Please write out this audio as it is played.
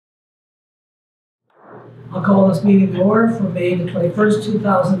I'll call this meeting to order for May the 21st,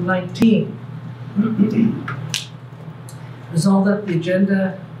 2019. Resolved that the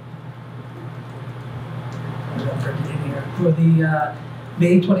agenda for the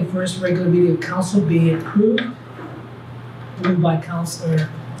May 21st regular meeting of council be approved. Moved by Councillor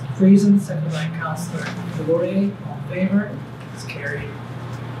Friesen, seconded by Councillor Delaurier. All in favor? It's carried.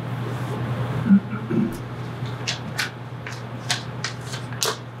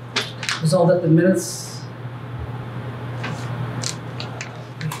 Resolved that the minutes.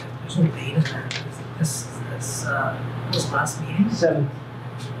 There's no date in there. This was last meeting. 7.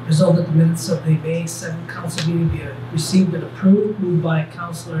 Resolved that the minutes of the May 7th council meeting be received and approved. Moved by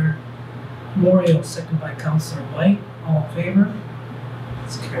Councillor Moriaux, seconded by Councillor Whyte. All in favor?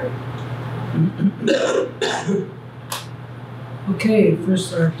 It's carried. Okay,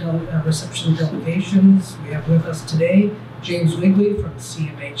 first our reception delegations. We have with us today James Wigley from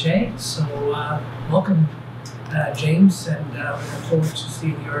CMHA. So welcome, James, and we look forward to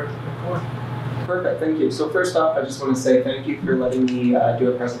seeing your report. Perfect, thank you. So first off, I just want to say thank you for letting me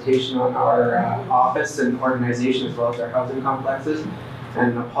do a presentation on our office and organization as well as our housing complexes.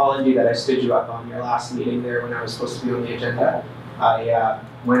 And an apology that I stood you up on your last meeting there when I was supposed to be on the agenda. I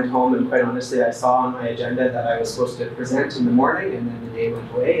went home and quite honestly I saw on my agenda that I was supposed to present in the morning and then the day went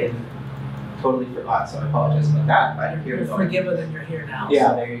away and totally forgot, so I apologize about that. But here we go. You're forgiven and you're here now.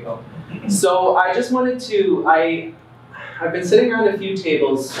 Yeah, there you go. So I just wanted to, I've been sitting around a few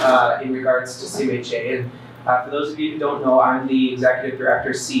tables in regards to CMHA, and for those of you who don't know, I'm the Executive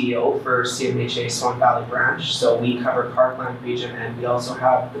Director CEO for CMHA Swan Valley Branch. So we cover Parkland region and we also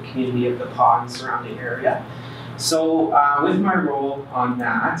have the community of the Paw and surrounding area. So with my role on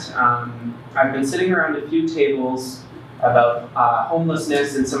that, I've been sitting around a few tables about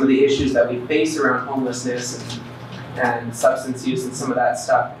homelessness and some of the issues that we face around homelessness and substance use and some of that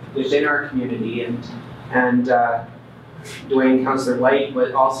stuff within our community. And Duane, Councillor Whyte,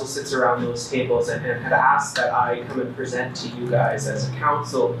 also sits around those tables and had asked that I come and present to you guys as a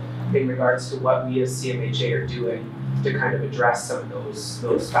council in regards to what we as CMHA are doing to kind of address some of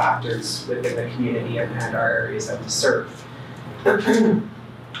those factors within the community and our areas that we serve.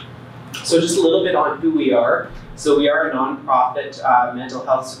 So just a little bit on who we are. So we are a non-profit mental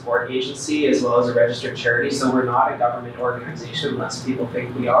health support agency as well as a registered charity. So we're not a government organization unless people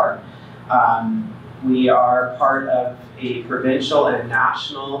think we are. We are part of a provincial and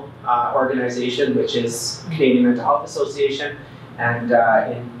national organization, which is Canadian Mental Health Association, and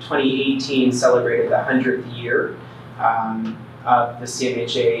in 2018 celebrated the 100th year of the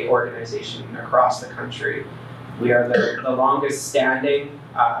CMHA organization across the country. We are the longest standing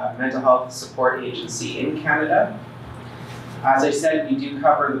mental health support agency in Canada. As I said, we do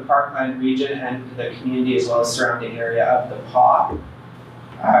cover the Parkland region and the community as well as surrounding area of the Paw.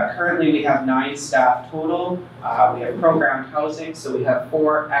 Currently we have 9 staff total. We have programmed housing, so we have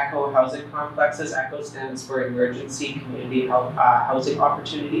 4 ECHO housing complexes. ECHO stands for Emergency Community Housing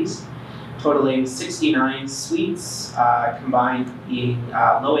Opportunities, totaling 69 suites, combined being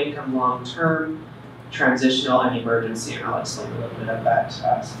low income, long term, transitional, and emergency, and I'll explain a little bit of that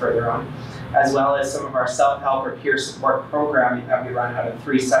further on. As well as some of our self-help or peer support programming that we run out of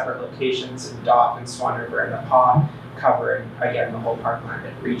 3 separate locations in Dauphin, Swan River, and the Paw, covering, again, the whole Parkland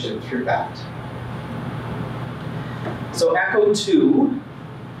region through that. So ECHO 2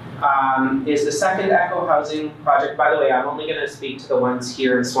 is the second ECHO housing project. By the way, I'm only going to speak to the ones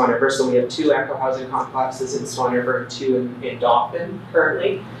here in Swan River. So we have 2 ECHO housing complexes in Swan River and 2 in Dauphin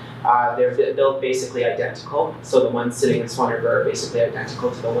currently. They're built basically identical. So the ones sitting in Swan River are basically identical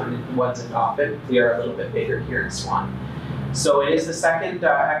to the ones in Dauphin. We are a little bit bigger here in Swan. So it is the second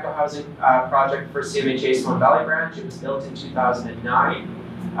ECHO housing project for CMHA Swan Valley Branch. It was built in 2009.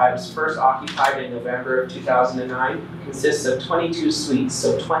 It was first occupied in November of 2009. It consists of 22 suites,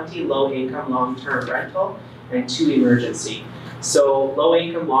 so 20 low-income long-term rental and 2 emergency. So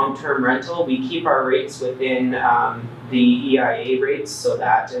low-income long-term rental, we keep our rates within the EIA rates so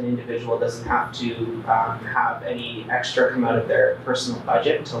that an individual doesn't have to have any extra come out of their personal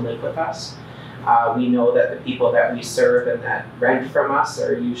budget to live with us. We know that the people that we serve and that rent from us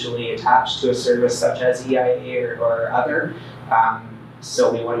are usually attached to a service such as EIA or other.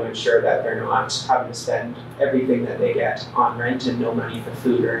 So we want to ensure that they're not having to spend everything that they get on rent and no money for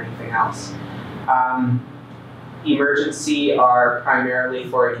food or anything else. Emergency are primarily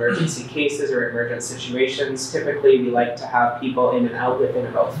for emergency cases or emergent situations. Typically, we like to have people in and out within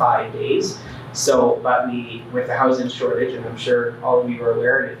about 5 days. So, but with the housing shortage, and I'm sure all of you are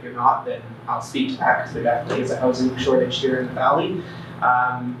aware, and if you're not, then I'll speak to that because there definitely is a housing shortage here in the valley.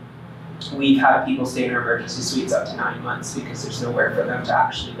 We've had people stay in our emergency suites up to 9 months because there's nowhere for them to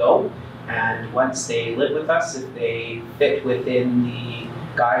actually go. And once they live with us, if they fit within the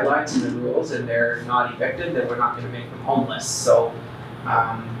guidelines and the rules and they're not evicted, then we're not going to make them homeless. So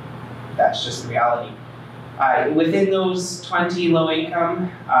that's just the reality. Within those 20 low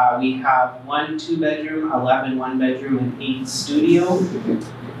income, we have 1 2-bedroom, 11 1-bedroom, and 8 studio.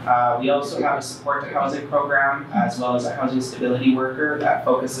 We also have a support to housing program, as well as a housing stability worker that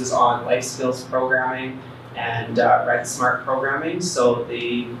focuses on life skills programming and Rent Smart programming. So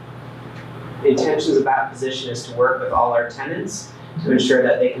the intentions of that position is to work with all our tenants to ensure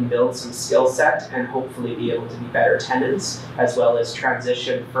that they can build some skill set and hopefully be able to be better tenants, as well as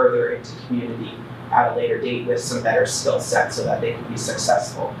transition further into community at a later date with some better skill set so that they can be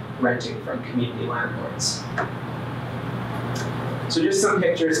successful renting from community landlords. So just some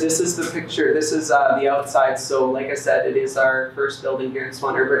pictures. This is the picture. This is the outside. So like I said, it is our first building here in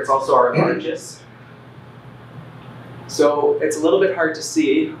Swan River. It's also our largest. So it's a little bit hard to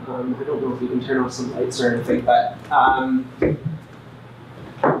see. I don't know if we can turn off some lights or anything, but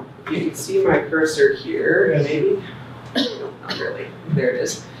you can see my cursor here, maybe. No, not really. There it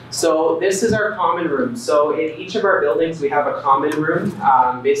is. So this is our common room. So in each of our buildings, we have a common room.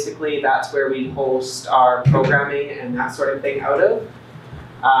 Basically, that's where we host our programming and that sort of thing out of.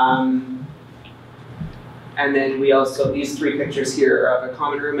 And then we also, these 3 pictures here are of a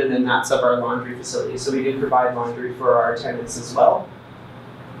common room, and then that's of our laundry facility. So we do provide laundry for our tenants as well.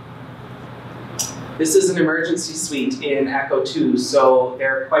 This is an emergency suite in Echo 2. So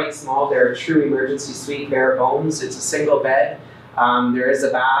they're quite small. They're a true emergency suite, bare bones. It's a single bed. There is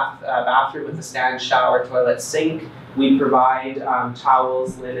a bathroom with a stand, shower, toilet, sink. We provide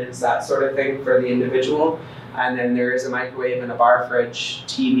towels, linens, that sort of thing for the individual. And then there is a microwave and a bar fridge,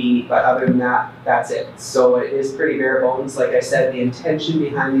 TV, but other than that, that's it. So it is pretty bare bones. Like I said, the intention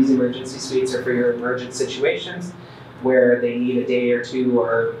behind these emergency suites are for your emergent situations where they need a day or 2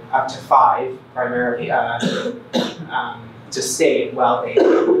 or up to 5 primarily to stay while they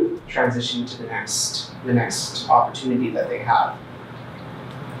transition to the next opportunity that they have.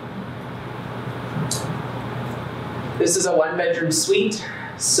 This is a 1-bedroom suite.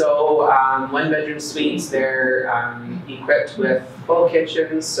 So 1-bedroom suites, they're equipped with full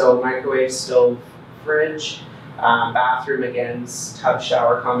kitchens, so microwave, stove, fridge, bathroom again, tub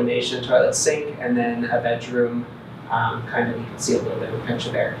shower combination, toilet, sink, and then a bedroom, kind of, you can see a little bit of a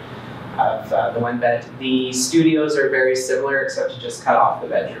picture there of the 1-bed. The studios are very similar except you just cut off the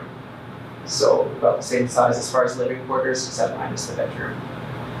bedroom. So about the same size as far as living quarters, except minus the bedroom.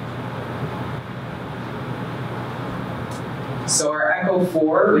 So our Echo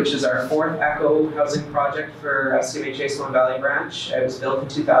 4, which is our 4th Echo housing project for CMHA Swan Valley branch, it was built in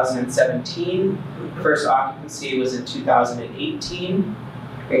 2017. First occupancy was in 2018.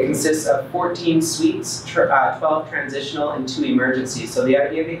 It consists of 14 suites, 12 transitional and 2 emergency. So the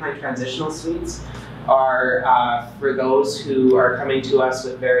idea behind transitional suites are for those who are coming to us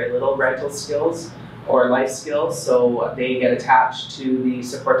with very little rental skills or life skills. So they get attached to the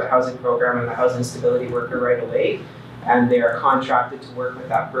support to housing program and the housing stability worker right away. And they are contracted to work with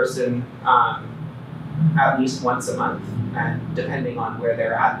that person at least once a month, and depending on where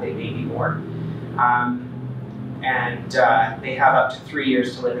they're at, they may be more. They have up to 3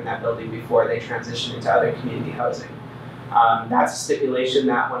 years to live in that building before they transition into other community housing. That's a stipulation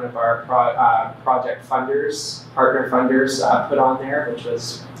that one of our project funders, partner funders, put on there, which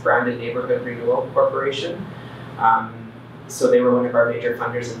was Brandon Neighborhood Renewal Corporation. So they were one of our major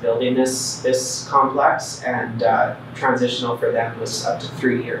funders in building this complex, and transitional for them was up to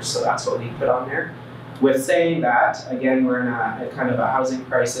 3 years, so that's what we put on there. With saying that, again, we're in a kind of a housing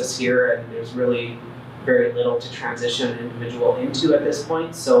crisis here, and there's really very little to transition an individual into at this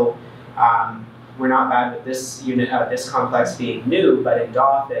point, so we're not bad with this unit, this complex being new, but in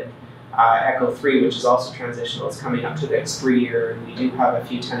Dauphin, Echo 3, which is also transitional, is coming up to the next 3 year, and we do have a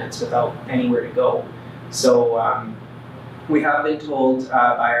few tenants without anywhere to go. So we have been told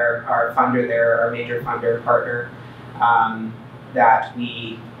by our funder there, our major funder partner, that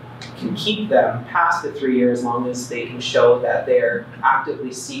we can keep them past the 3 years as long as they can show that they're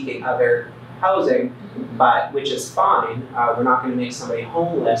actively seeking other housing, but which is fine. We're not going to make somebody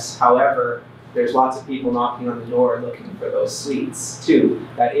homeless. However, there's lots of people knocking on the door looking for those suites too,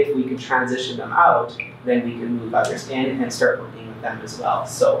 that if we can transition them out, then we can move others in and start working with them as well.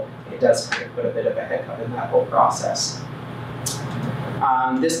 So it does kind of put a bit of a hiccup in that whole process.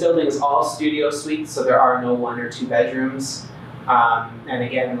 This building is all studio suites, so there are no 1 or 2 bedrooms. And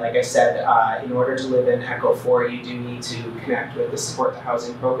again, like I said, in order to live in Echo 4, you do need to connect with the support to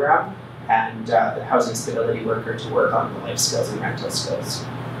housing program and the housing stability worker to work on the life skills and rental skills.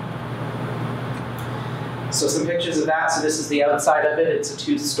 So some pictures of that. So this is the outside of it. It's a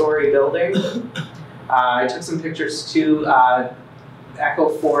 2-story building. I took some pictures too. Echo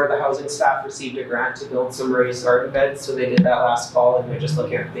 4, the housing staff received a grant to build some raised garden beds. So they did that last fall, and they're just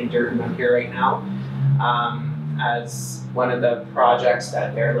looking at the dirt in them here right now. As one of the projects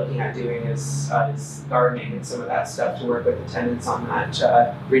that they're looking at doing is gardening and some of that stuff to work with the tenants on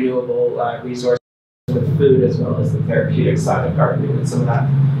that renewable resource with food, as well as the therapeutic side of gardening and some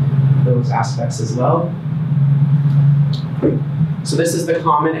of those aspects as well. So this is the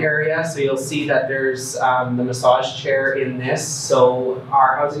common area. So you'll see that there's the massage chair in this. So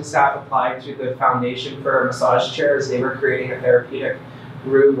our housing staff applied through the foundation for a massage chair as they were creating a therapeutic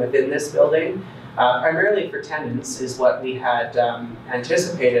room within this building. Primarily for tenants is what we had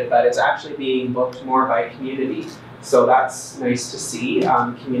anticipated, but it's actually being booked more by community. So that's nice to see.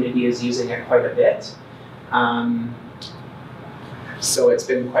 Community is using it quite a bit. So it's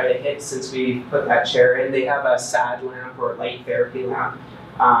been quite a hit since we put that chair in. They have a SAD lamp or light therapy lamp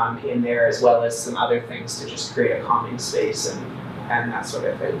in there, as well as some other things to just create a calming space and that sort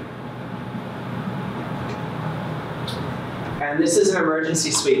of thing. And this is an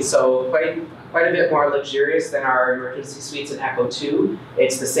emergency suite, so quite a bit more luxurious than our emergency suites in Echo 2.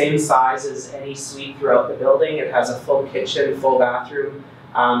 It's the same size as any suite throughout the building. It has a full kitchen, full bathroom.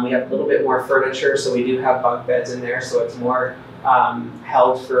 We have a little bit more furniture, so we do have bunk beds in there, so it's more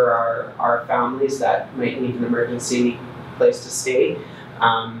held for our families that might need an emergency place to stay.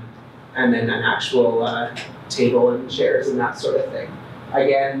 And then an actual table and chairs and that sort of thing.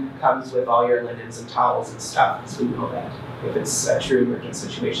 Again, comes with all your linens and towels and stuff, because we know that if it's a true emergent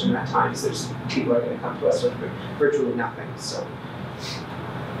situation at times, people are going to come to us with virtually nothing. So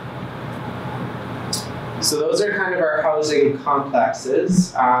those are kind of our housing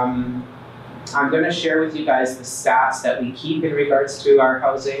complexes. I'm going to share with you guys the stats that we keep in regards to our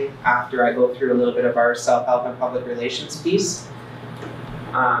housing after I go through a little bit of our self-help and public relations piece.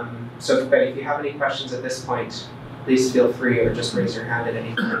 So if you have any questions at this point, please feel free, or just raise your hand at any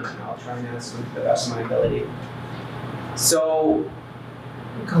point, and I'll try and answer them to the best of my ability. So,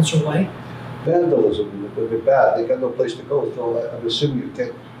 Councillor Whyte? Vandalism would be bad. They got no place to go, so I'm assuming you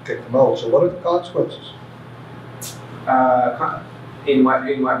can't kick them out. So what are the consequences? In what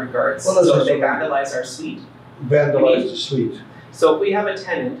regards? Well, so if they vandalize our suite? Vandalize the suite. So if we have a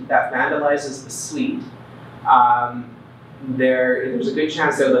tenant that vandalizes the suite, there's a good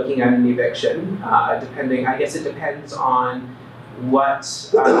chance they're looking at an eviction, depending, I guess it depends on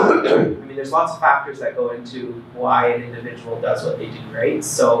what, I mean, there's lots of factors that go into why an individual does what they do, right?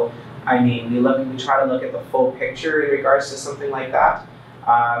 So, I mean, we try to look at the full picture in regards to something like that.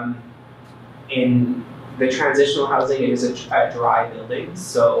 In the transitional housing, it is a dry building,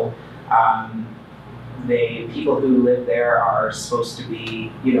 so people who live there are supposed to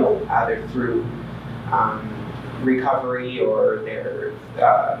be, either through recovery or their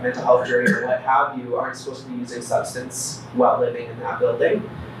mental health journey or what have you, aren't supposed to be using substance while living in that building.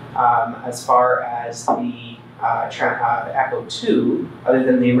 As far as the Echo 2, other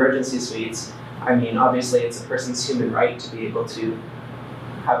than the emergency suites, I mean, obviously it's a person's human right to be able to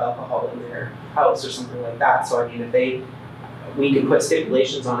have alcohol in their house or something like that. So I mean, we can put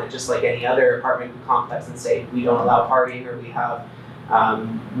stipulations on it just like any other apartment complex and say we don't allow partying, or we have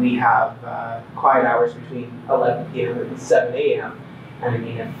quiet hours between 11 p.m. and 7 a.m. And I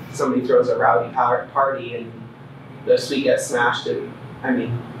mean, if somebody throws a rowdy party and the suite gets smashed, and I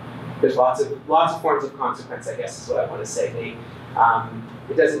mean, there's lots of forms of consequence, I guess is what I want to say.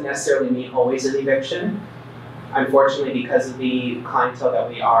 It doesn't necessarily mean always an eviction. Unfortunately, because of the clientele that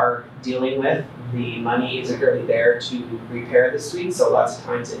we are dealing with, the money isn't really there to repair the suite, so lots of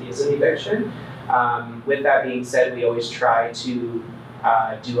times it is an eviction. With that being said, we always try to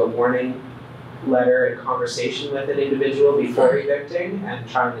do a warning letter and conversation with an individual before evicting, and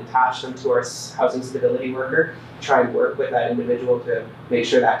try and attach them to our housing stability worker, try and work with that individual to make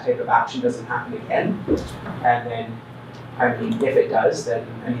sure that type of action doesn't happen again. And then, I mean, if it does, then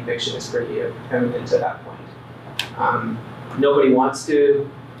an eviction is pretty imminent at that point. Nobody wants to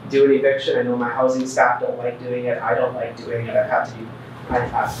do an eviction. I know my housing staff don't like doing it. I don't like doing it. I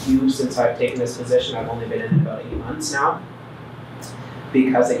have few since I've taken this position. I've only been in it about 8 months now.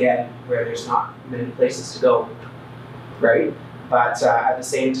 Because again, where there's not many places to go, right? But at the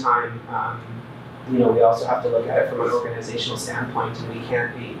same time, we also have to look at it from an organizational standpoint, and we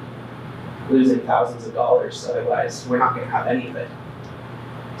can't be losing thousands of dollars. Otherwise, we're not going to have any of it.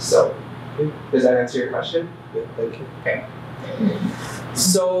 So, does that answer your question? Yeah, thank you. Okay.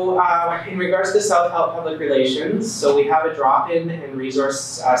 So, in regards to self-help public relations, so we have a drop-in and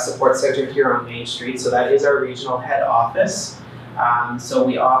resource support center here on Main Street. So that is our regional head office. So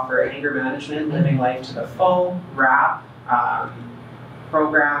we offer anger management, living life to the full, RAP,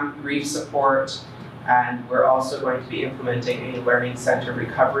 program, grief support, and we're also going to be implementing a Learning Center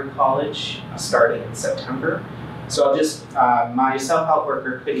Recovery College starting in September. So I'll just, my self-help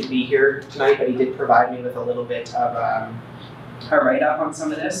worker couldn't be here tonight, but he did provide me with a little bit of a write-up on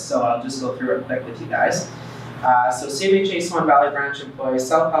some of this, so I'll just go through it quick with you guys. So CMHA Swan Valley Branch employs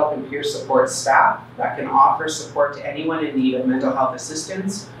self-help and peer support staff that can offer support to anyone in need of mental health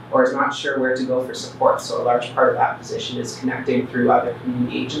assistance or is not sure where to go for support. So a large part of that position is connecting through other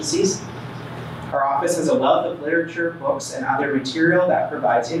community agencies. Our office has a wealth of literature, books, and other material that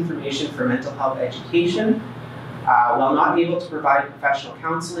provides information for mental health education. While not able to provide professional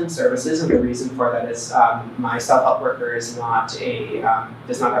counseling services, and the reason for that is my self-help worker is not a,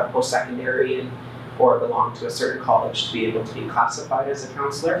 does not have post-secondary or belong to a certain college to be able to be classified as a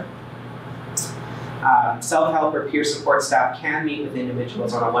counselor. Self-help or peer support staff can meet with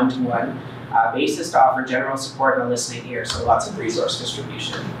individuals on a one-to-one basis to offer general support and a listening ear, so lots of resource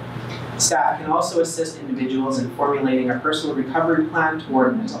distribution. Staff can also assist individuals in formulating a personal recovery plan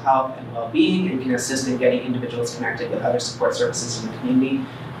toward mental health and well-being and can assist in getting individuals connected with other support services in the community.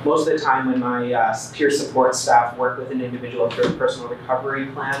 Most of the time when my peer support staff work with an individual through a personal recovery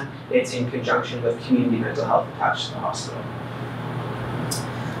plan, it's in conjunction with community mental health attached to the hospital.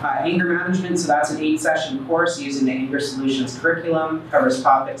 Anger management, so that's an 8-session course using the Anger Solutions curriculum, covers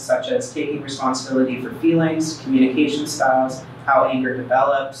topics such as taking responsibility for feelings, communication styles, how anger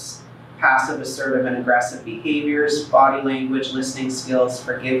develops, passive, assertive, and aggressive behaviors, body language, listening skills,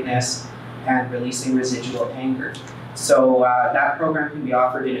 forgiveness, and releasing residual anger. So that program can be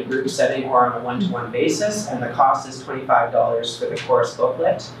offered in a group setting or on a one-to-one basis, and the cost is $25 for the course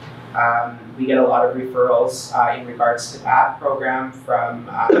booklet. We get a lot of referrals in regards to that program from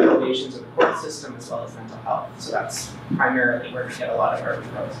Delegations of the court system as well as mental health. So that's primarily where we get a lot of our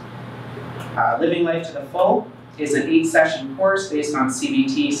referrals. Living Life to the Full is an 8-session course based on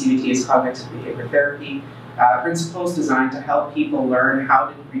CBT. CBT is cognitive behavior therapy. Principles designed to help people learn how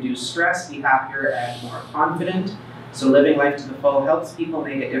to reduce stress, be happier, and more confident. So Living Life to the Full helps people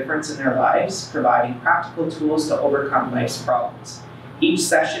make a difference in their lives, providing practical tools to overcome life's problems. Each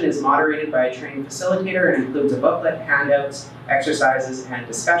session is moderated by a trained facilitator and includes a booklet, handouts, exercises, and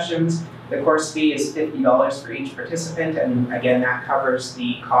discussions. The course fee is $50 for each participant, and again, that covers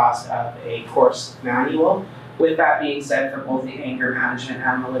the cost of a course manual. With that being said, for both the anger management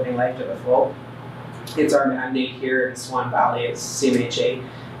and the Living Life to the Full, it's our mandate here in Swan Valley as CMHA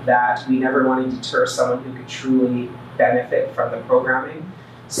that we never want to deter someone who could truly benefit from the programming.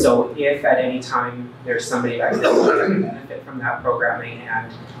 So if at any time there's somebody that can benefit from that programming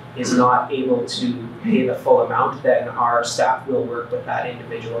and is not able to pay the full amount, then our staff will work with that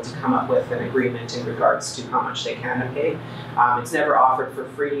individual to come up with an agreement in regards to how much they can pay. It's never offered for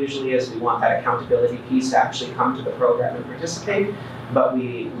free usually, as we want that accountability piece to actually come to the program and participate, but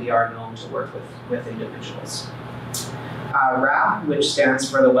we are known to work with individuals. RAP, which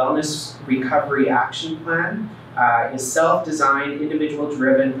stands for the Wellness Recovery Action Plan, is self-designed,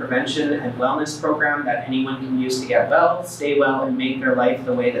 individual-driven prevention and wellness program that anyone can use to get well, stay well, and make their life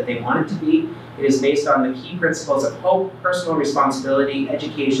the way that they want it to be. It is based on the key principles of hope, personal responsibility,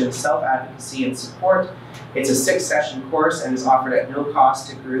 education, self-advocacy, and support. It's a 6-session course and is offered at no cost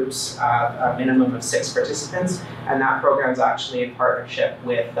to groups, a minimum of 6 participants, and that program is actually in partnership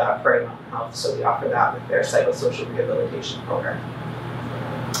with Prairie Mountain Health, so we offer that with their psychosocial rehabilitation program.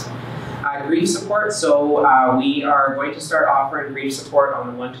 Grief support, so we are going to start offering grief support on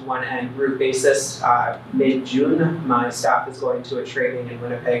a one-to-one and group basis mid-June. My staff is going to a training in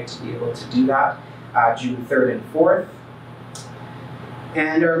Winnipeg to be able to do that June 3rd and 4th.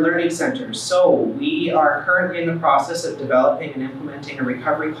 And our learning centers. So we are currently in the process of developing and implementing a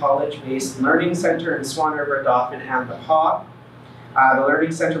recovery college-based learning center in Swan River, Dauphin, and the Paw. The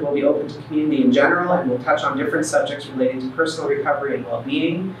Learning Center will be open to community in general and will touch on different subjects relating to personal recovery and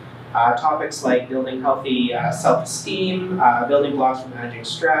well-being. Topics like building healthy self-esteem, building blocks for managing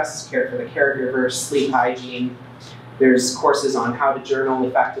stress, care for the caregiver, sleep hygiene. There's courses on how to journal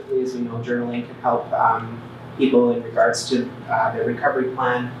effectively. As we know, journaling can help people in regards to their recovery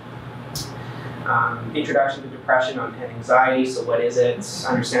plan. Introduction to depression and anxiety, so what is it?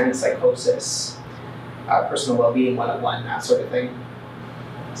 Understanding psychosis, personal well-being 101, that sort of thing.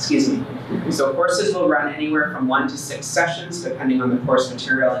 Excuse me. So courses will run anywhere from 1 to 6 sessions, depending on the course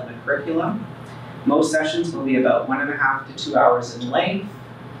material and the curriculum. Most sessions will be about 1.5 to 2 hours in length.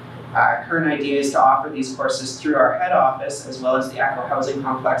 Current idea is to offer these courses through our head office, as well as the Echo housing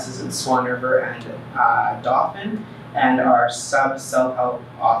complexes in Swan River and Dauphin, and our sub-self-help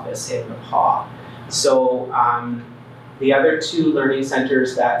office in the Paw. So The other 2 learning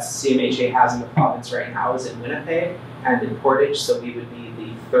centers that CMHA has in the province right now is in Winnipeg and in Portage, so we would be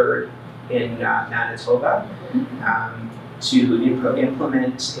the 3rd in Manitoba to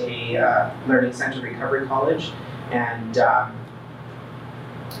implement a learning center recovery college, and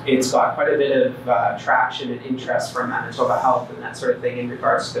it's got quite a bit of traction and interest from Manitoba Health and that sort of thing in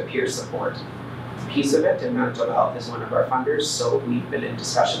regards to the peer support piece of it, and Manitoba Health is one of our funders, so we've been in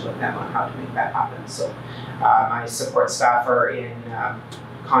discussion with them on how to make that happen. So my support staff are in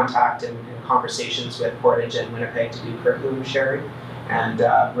contact and conversations with Portage and Winnipeg to do curriculum sharing, and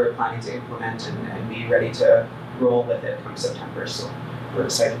we're planning to implement and be ready to roll with it come September, so we're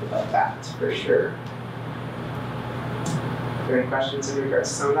excited about that for sure. Are there any questions in regards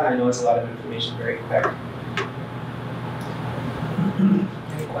to some of that? I know it's a lot of information very quick.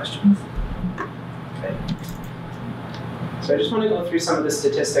 Any questions? Okay. So I just want to go through some of the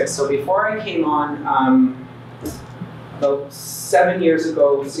statistics. So before I came on, about 7 years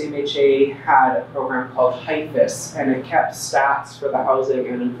ago, CMHA had a program called HIFIS, and it kept stats for the housing,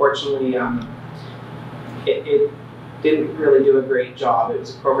 and unfortunately, it didn't really do a great job. It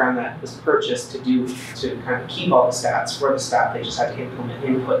was a program that was purchased to kind of keep all the stats for the staff. They just had to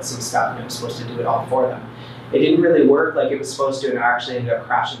input some stuff, and it was supposed to do it all for them. It didn't really work like it was supposed to, and it actually ended up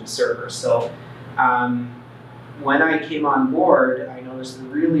crashing the server. So when I came on board, I noticed there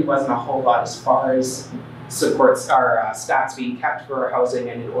really wasn't a whole lot as far as supports our stats being kept for our housing,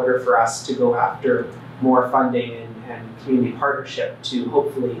 and in order for us to go after more funding and community partnership to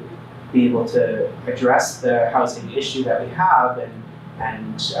hopefully be able to address the housing issue that we have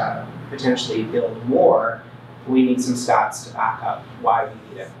and potentially build more, we need some stats to back up why we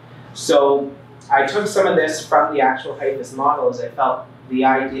need it. So I took some of this from the actual HIFIS model, as I felt the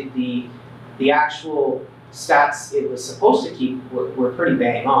actual stats it was supposed to keep were pretty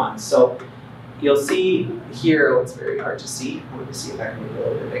bang on. So you'll see here, it's very hard to see. Let me see if I can make it a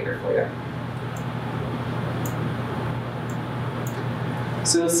little bit bigger for you.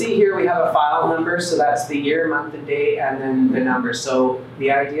 So you'll see here we have a file number, so that's the year, month, and day, and then the number. So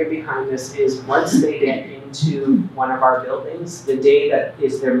the idea behind this is once they get into one of our buildings, the day that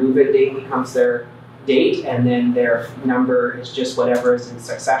is their move-in date becomes their date, and then their number is just whatever is in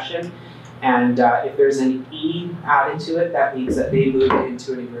succession. And if there's an E added to it, that means that they moved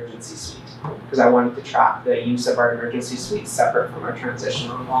into an emergency suite, because I wanted to track the use of our emergency suite separate from our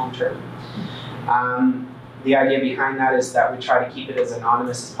transitional and long-term. The idea behind that is that we try to keep it as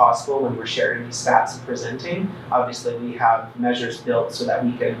anonymous as possible when we're sharing these stats and presenting. Obviously, we have measures built so that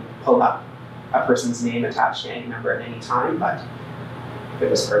we can pull up a person's name attached to any number at any time, but for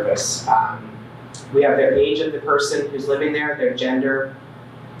this purpose. We have their age of the person who's living there, their gender,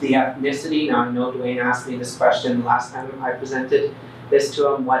 the ethnicity. Now, I know Duane asked me this question last time I presented this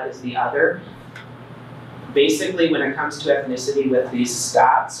to him, what is the other? Basically, when it comes to ethnicity with these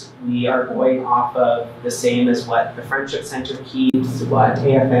stats, we are going off of the same as what the Friendship Center keeps, what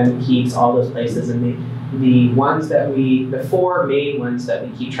AFM keeps, all those places. And the ones that the 4 main ones that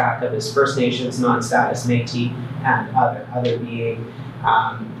we keep track of is First Nations, non-status, Métis, and other. Other being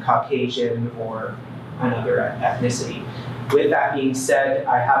Caucasian or another ethnicity. With that being said,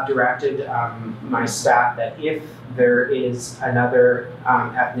 I have directed my staff that if there is another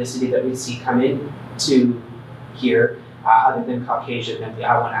ethnicity that we see come in to here, other than Caucasian, then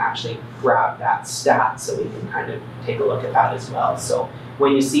I want to actually grab that stat so we can kind of take a look at that as well. So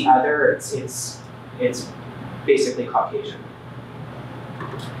when you see other, it's basically Caucasian.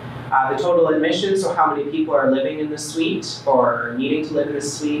 The total admissions, so how many people are living in the suite or needing to live in the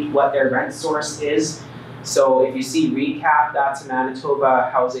suite, what their rent source is. So if you see recap, that's a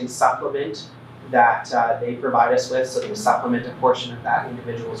Manitoba housing supplement that they provide us with, so they supplement a portion of that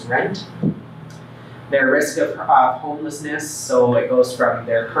individual's rent. Their risk of homelessness, so it goes from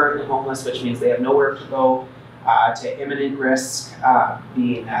they're currently homeless, which means they have nowhere to go, to imminent risk,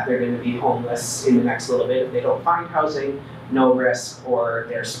 being that they're going to be homeless in the next little bit if they don't find housing, no risk, or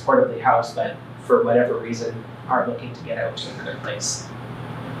they're supportively housed, but for whatever reason are looking to get out to another place.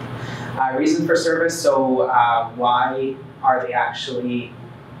 Reason for service, so why are they actually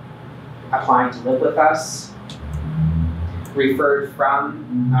applying to live with us? Referred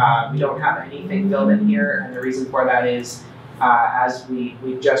from, we don't have anything filled in here, and the reason for that is as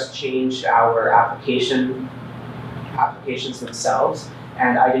we've just changed our applications themselves,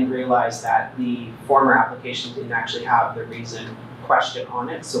 and I didn't realize that the former application didn't actually have the reason question on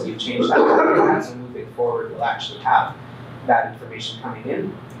it, so we've changed that, so moving forward we'll actually have that information coming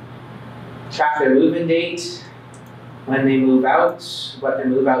in. Track their move-in date, when they move out, what their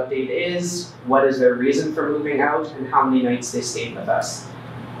move-out date is, what is their reason for moving out, and how many nights they stayed with us.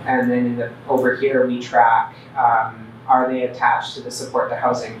 And then over here we track are they attached to the support to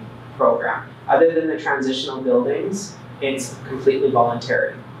housing program? Other than the transitional buildings, it's completely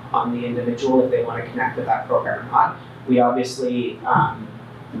voluntary on the individual if they want to connect with that program or not. We obviously,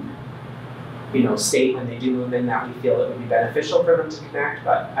 state when they do move in that we feel it would be beneficial for them to connect,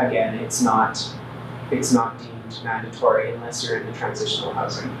 but again, it's not deemed mandatory unless you're in the transitional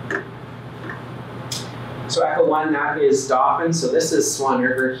housing. So Echo 1, that is Dauphin. So this is Swan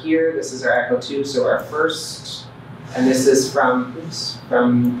River here. This is our Echo 2. So our first, and this is from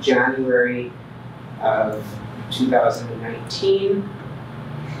January of 2019.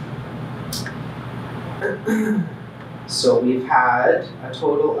 So we've had a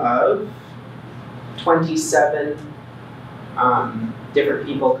total of 27 different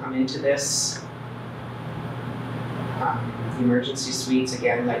people come into this. Emergency suites,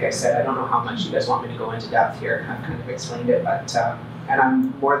 again, like I said, I don't know how much you guys want me to go into depth here. I've kind of explained it, but, and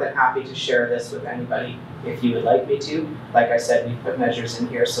I'm more than happy to share this with anybody if you would like me to. Like I said, we put measures in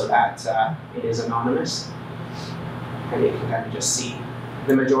here so that it is anonymous. And you can kind of just see.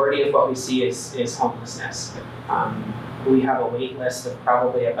 The majority of what we see is homelessness. We have a wait list of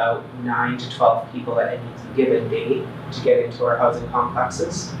probably about 9 to 12 people at any given day to get into our housing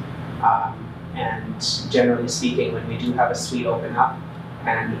complexes. And generally speaking, when we do have a suite open up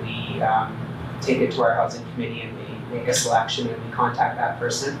and we take it to our housing committee and we make a selection and we contact that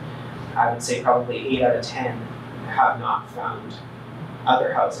person, I would say probably 8 out of 10 have not found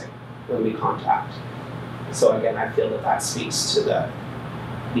other housing when we contact. So again, I feel that speaks to the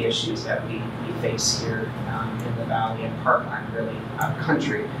issues that we face here in the valley and parkland, really,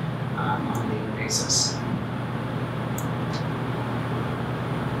 country on a daily basis.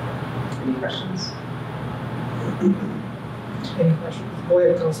 Any questions? Any questions? Go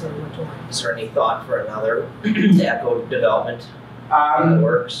ahead, Councillor Wintoniw. Is there any thought for another Echo development in the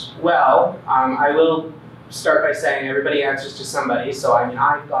works? Well, I will start by saying everybody answers to somebody. So I mean,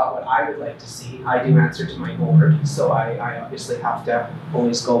 I've got what I would like to see. I do answer to my board, so I obviously have to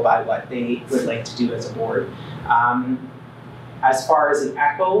always go by what they would like to do as a board. As far as an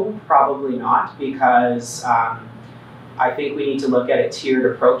Echo, probably not, because I think we need to look at a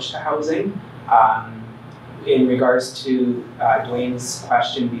tiered approach to housing. In regards to Duane's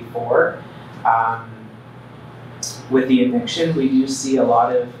question before, with the eviction, we do see a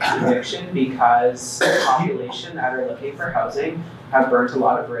lot of eviction because the population that are looking for housing have burnt a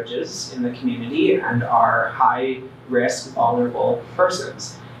lot of bridges in the community and are high risk, vulnerable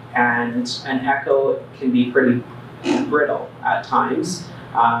persons. And an Echo can be pretty brittle at times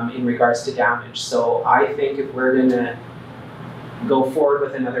in regards to damage. So I think if we're gonna go forward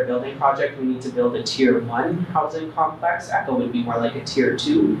with another building project, we need to build a tier 1 housing complex. Echo would be more like a tier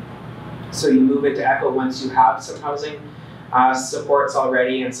 2. So you move into Echo once you have some housing supports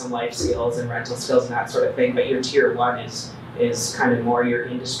already and some life skills and rental skills and that sort of thing. But your tier 1 is kind of more your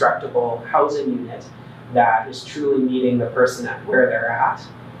indestructible housing unit that is truly meeting the person at where they're at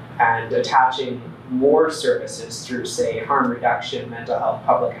and attaching more services through, say, harm reduction, mental health,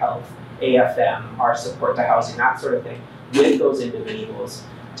 public health, AFM, our support to housing, that sort of thing, with those individuals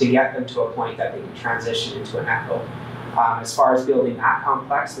to get them to a point that they can transition into an Echo. As far as building that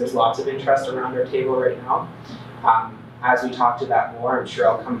complex, there's lots of interest around our table right now. As we talk to that more, I'm sure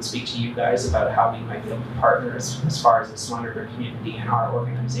I'll come and speak to you guys about how we might be able to partner as far as the Swan River community and our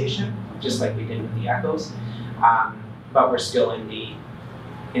organization, just like we did with the Echoes. But we're still in the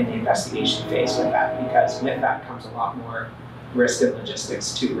investigation phase with that, because with that comes a lot more risk and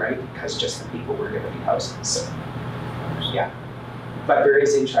logistics too, right? Because just the people we're going to be housing. So, yeah. But there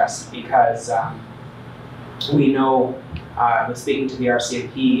is interest because we know, with speaking to the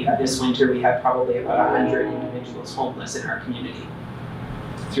RCMP, this winter we had probably about 100 individuals homeless in our community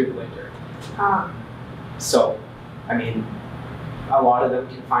through the winter. So, I mean, a lot of them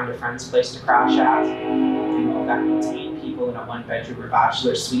can find a friend's place to crash at. You know, that means 8 people in a 1-bedroom or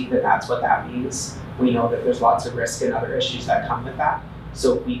bachelor suite, then that's what that means. We know that there's lots of risk and other issues that come with that.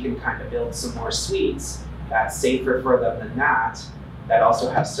 So if we can kind of build some more suites that's safer for them than that also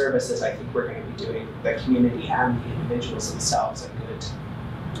has services, I think we're going to be doing the community and the individuals themselves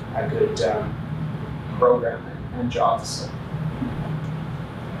a good program and job. So.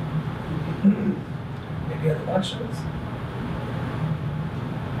 Any other questions?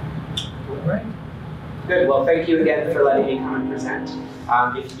 All right. Good. Well, thank you again for letting me come and present.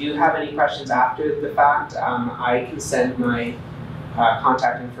 If you do have any questions after the fact, I can send my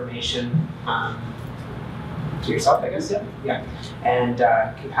contact information to yourself, I guess. Yeah. And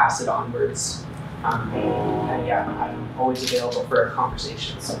can pass it onwards And yeah, I'm always available for a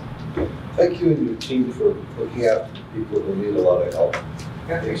conversation. So. Thank you and your team for looking after the people who need a lot of help.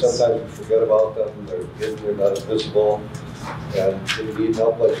 Sometimes we forget about them, they're hidden, they're not visible, and they need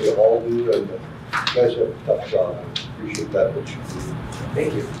help like we all do, and you guys have a tough job. I appreciate that, what you do.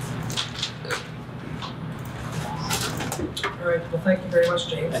 Thank you. All right, well, thank you very much,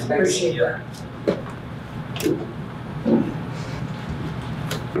 James. Thanks. Appreciate that.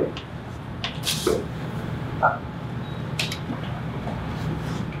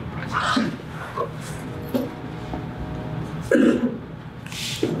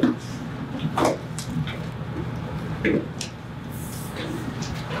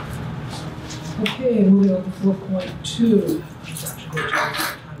 Okay, moving on to 4.2. It's actually going to take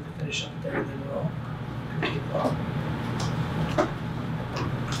time to finish up there, then we'll continue on.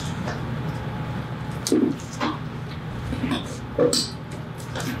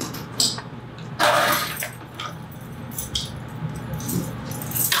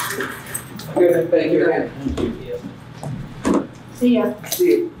 Good, thank you. See ya. See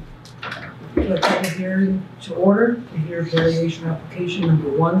you. We'll call the hearing to order to hear variation application number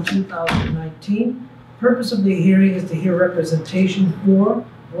 1, 2019. Purpose of the hearing is to hear representation for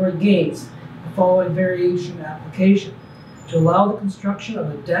or against the following variation application. To allow the construction of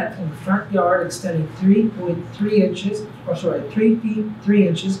a deck in the front yard extending 3.3 inches, 3 feet 3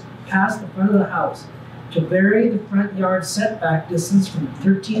 inches past the front of the house. To vary the front yard setback distance from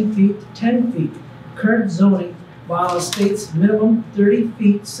 13 feet to 10 feet. Current zoning while it states minimum 30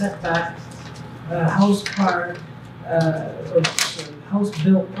 feet setback house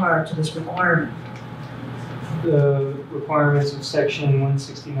built prior to this requirement. The requirements of section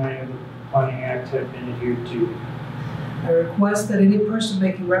 169 of the Planning Act have been adhered to. I request that any person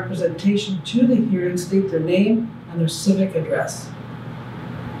making representation to the hearing state their name and their civic address.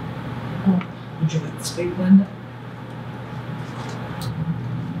 Would you like to speak, Glenda?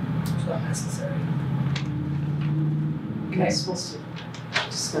 It's not necessary. Am I supposed to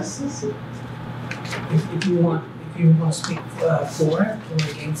discuss this? If you want to speak for it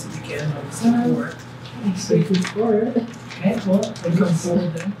or against it, you can. I'll speak for it. I'm speaking for it. Okay, well, then come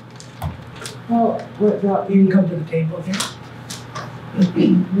forward then. Well, what brought You can come to the table here.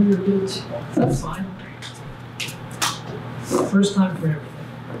 we were doing too much. That's fine. First time for everything.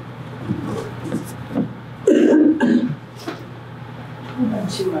 Not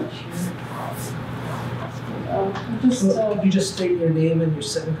too much here. Just, So, could you just state your name and your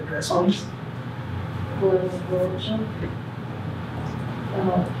civic address, please? Horochuk,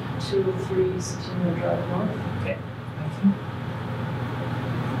 203 September Drive North. Okay, thank you.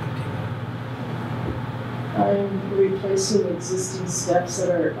 I'm replacing existing steps that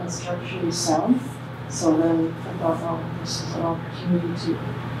are unstructurally sound. So then I thought, well, this is an opportunity to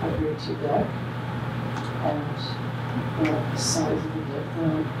upgrade to deck. And the size of the deck,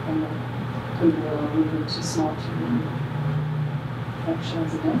 I'm going to a little bit too small to function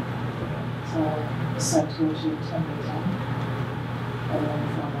as a deck. So I decided to go to a 10 down. And then I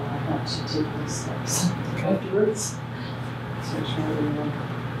found out I had to take these steps afterwards. So I tried to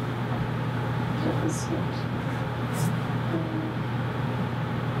get this fit.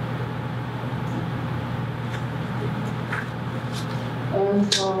 And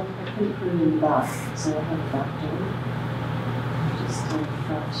I couldn't put it in the back, so I had a back door. Just on the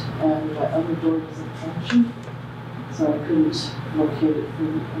front. And my other door doesn't function, so I couldn't locate it for a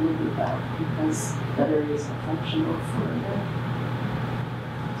little bit back because that area isn't functional for it.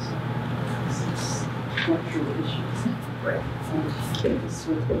 So it's structural issues. Right. And this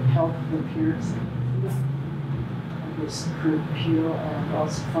would help repairs. This could appeal and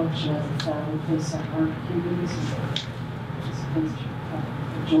also function as a family place on barbecues and just a place to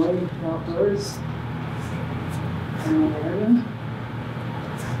enjoy the outdoors in the area.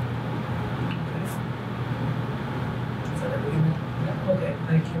 Okay,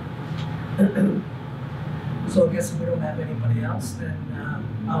 thank you. So I guess if we don't have anybody else, then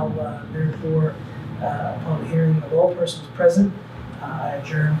I'll therefore, upon the hearing of all persons present, I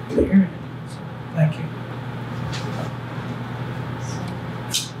adjourn the hearing. So, thank you.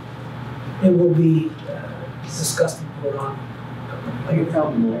 It will be discussed and voted on. I can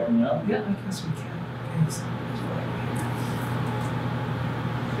help you there now. Yeah, I guess we can. Okay, so that's fine.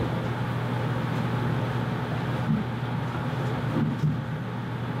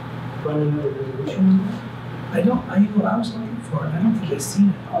 Running the resolution. I was looking for it. I don't think I've seen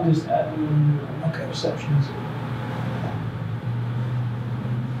it. I'll just add in Okay. receptions.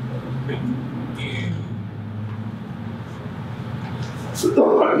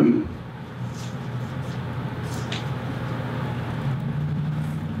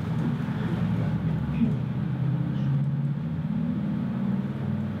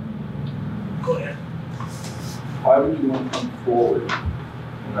 Why would you want to come forward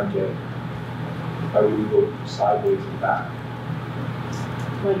and not get it? Why would you go sideways and back?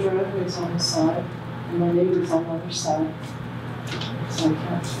 My driveway's on the side, and my neighbor's on the other side. So I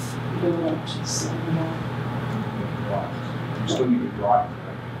can't go up to the side at all. You still need a drawing,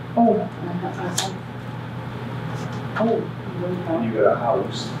 right? Oh, oh, you went And back. you got a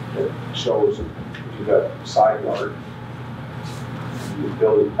house that shows if you got a side yard, you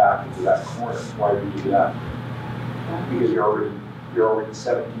build it back into that corner. Why would you do that? Because you're already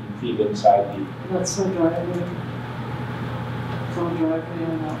 17 feet inside the. That's my driveway. It's on driveway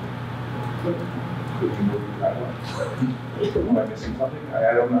and out. Could you move your driveway? Am I missing something? I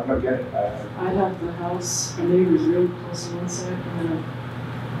don't know. I'm not getting it. I have the house, my neighbor's really close to one side, and then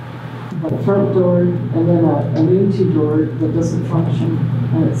a front door, and then a lean-to door that doesn't function,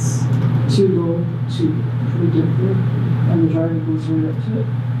 and it's too low to predict it, and the driveway goes right up to it.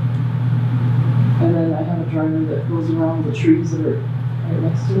 And then I have a driveway that goes around the trees that are right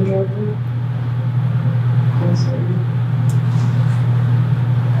next to the driveway. Close area.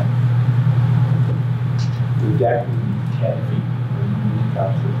 The deck would be 10 feet when you got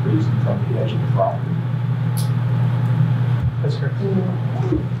to the Friesen from the edge of the property. That's correct.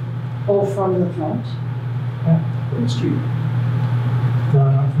 Oh, from the front? From the street. No,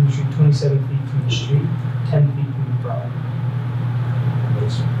 not from the street, 27 feet from the street, 10 feet from the property.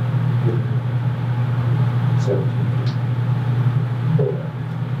 That's 17 feet.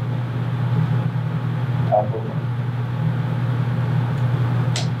 Top over.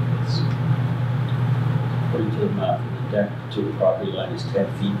 According to the map, the deck to the property line is 10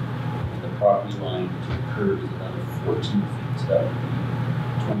 feet, and the property line to the curb is another 14 feet, so that would be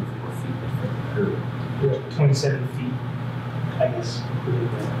 24 feet from the curb. Yeah, 27 feet, I guess, including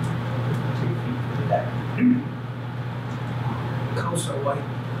the 2 feet for the deck. Councillor Whyte.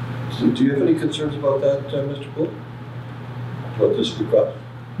 So do you have any concerns about that, Mr. Poole? About this request?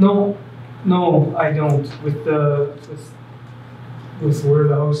 No, I don't. With where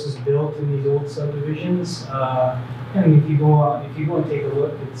the house is built in these old subdivisions, and if you go and take a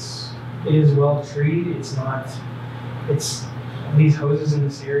look, it is well treed. These houses in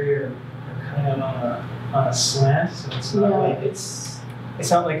this area are kind of on a slant, so it's not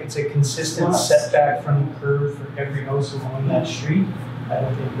like it's a consistent setback from the curb for every house along that street. I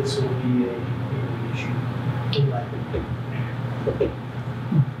don't think this will be a issue in my opinion.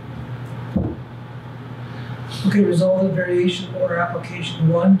 Okay, resolve that variation order application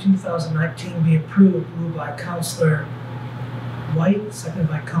 1, 2019 be approved, moved by Councillor Whyte, seconded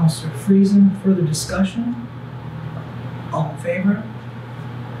by Councillor Friesen. Further discussion? All in favor?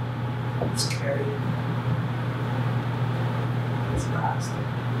 It's carried. It's passed.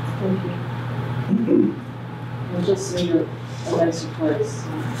 Thank you. I just need a nicer place.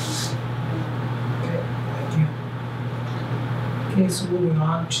 Okay, thank you. Okay, so moving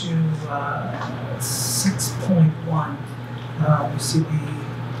on to 6.1. We see the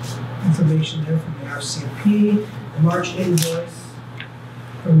information there from the RCMP, the March invoice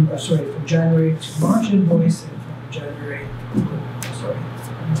from January to March invoice, and from January,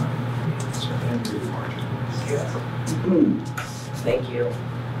 Thank you.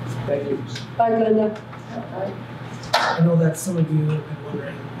 Thank you. Bye, Glenda. I know that some of you have been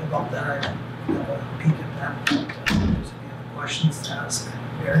wondering about that. I have a peek at that. But, if there's any other questions to ask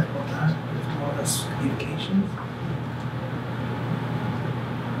Eric about that, there's more or less communication.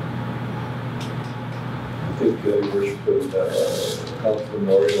 I think your worship with Councillor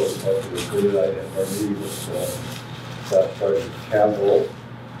Moriaux and Councillor Glenda, I had our meeting with Staff Sergeant Campbell.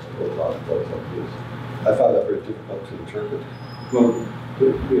 We'll talk about some of these. I found that very difficult to interpret. Well, we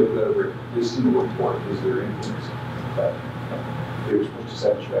have this in the report is their influence. But they were supposed to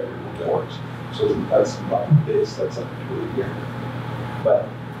send you every reports. So that's not this, that's something totally different. But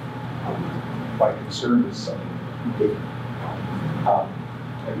my concern is something different. Have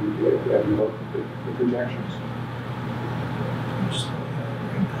you looked at the projections?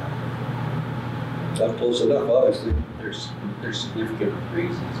 Not close enough, obviously. There's significant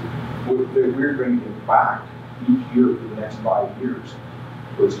reasons. We're going to get back each year for the next 5 years.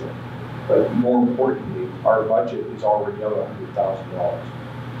 Personally. But more importantly, our budget is already out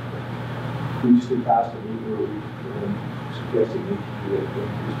 $100,000. We just did pass a meeting where we suggested we could do it to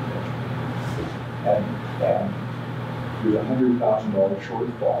increase potential. And there's $100,000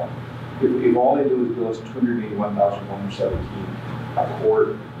 shortfall. If all they do is bill us $281,117 a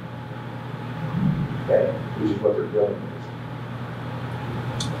quarter, okay, which is what they're billing us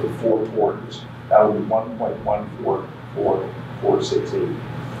for 4 quarters, that would be 1.144468.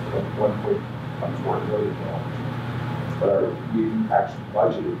 $1.14 million. But we actually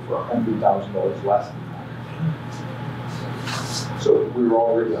budgeted for $100,000 less than that. So we were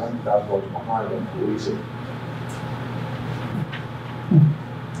already $100,000 behind on policing.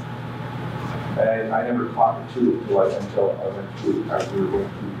 And I never caught the two until I went through, as we were going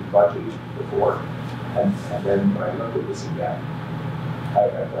through the budget before. And then when I looked at this again, I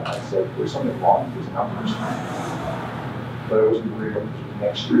said, there's something wrong with these numbers. But I wasn't worried about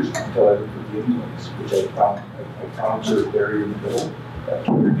next year's until I looked at the invoice, which I found sort of buried in the middle, at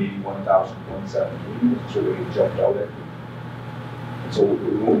 $281,117, sort of jumped out at me. And so it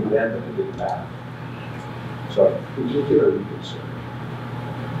was only then that I did that. So I was very concerned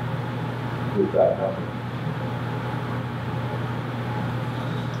with that number.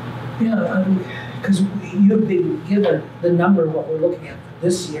 Yeah, I mean, because you've been given the number of what we're looking at for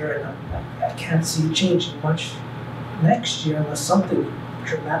this year, and I can't see it changing much next year unless something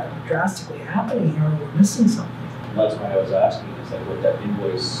drastically happening here or we're missing something. That's why I was asking, is like what that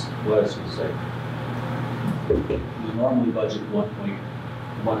invoice was like, we normally budget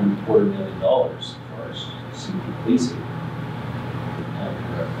 $1.25 million for our CP policing.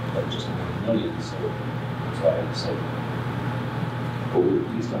 But just $1 million, so that's why I said, Over at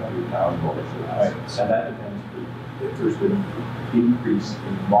least $100,000 for that. Right. And that depends if there's been an increase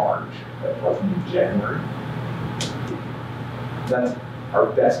in March, that wasn't in January. That's our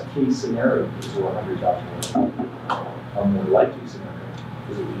best case scenario is $100,000. Our more likely scenario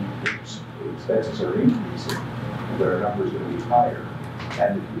is that the expenses are increasing, but our numbers are going to be higher.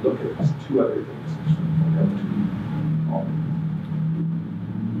 And if you look at these two other things,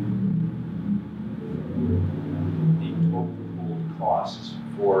 the total costs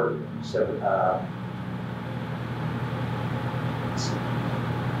for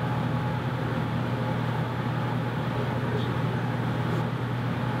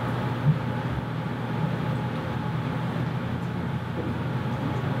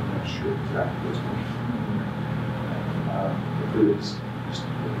exactly what's going on. If there is just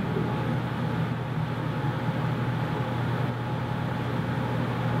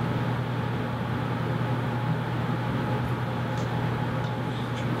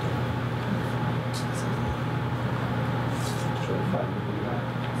trying to find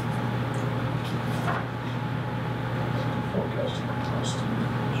forecasting cost.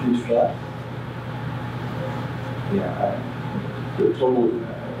 She's flat. Yeah, the total.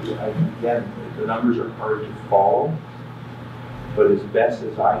 Again, the numbers are hard to follow, but as best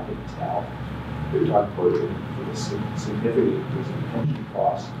as I can tell, they're talking about a significant increase in pension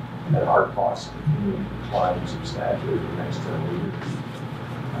costs and our costs continuing to decline substantially for the next 10 years.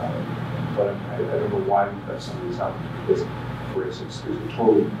 But I don't know why we've got some of these numbers, because, for instance, there's a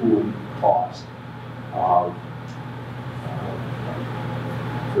total pool cost of,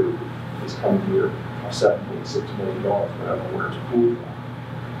 for this coming year of $7.6 million, but I don't know where it's pooled from.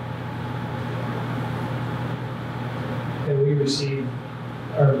 And we received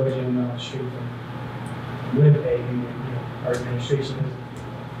our budget straight from Winnipeg, and our administration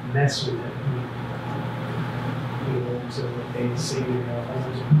doesn't mess with it. We look to what they say in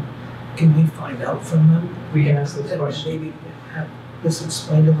Can we find out from them? We can ask those And questions. maybe have this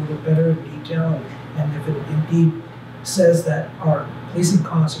explained a little bit better in detail, and if it indeed says that our policing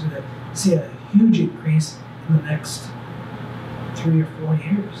costs are going to see a huge increase in the next 3 or 4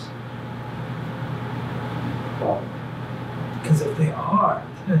 years. Well, Because if they are,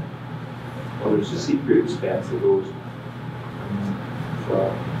 then well, there's a secret expense that goes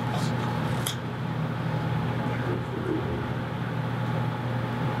from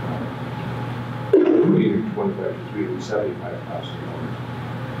 25 to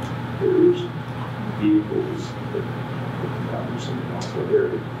 $375,000. There's vehicles that there's something else. So there,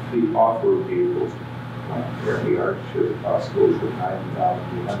 the off-road vehicles apparently our share cost goes from $90,000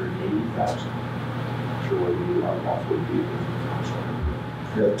 to $180,000. Sure, whether you have off-road vehicles.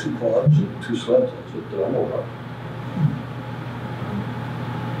 Yeah, 2 pods and 2 sleds, that's what I know about.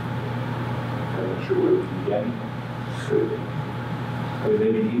 I'm not sure whether we get anything. I mean,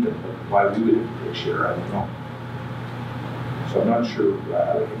 maybe need them, but why we would have to take share, I don't know. So I'm not sure,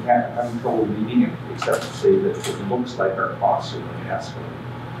 I'm having trouble reading it, except to say that it looks like our costs are going to escalate.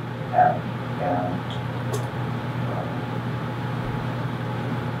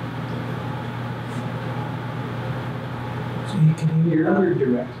 so you can hear Your other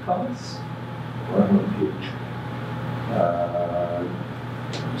direct costs? We're on page.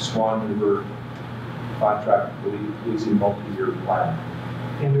 Swan River contract policing multi-year plan.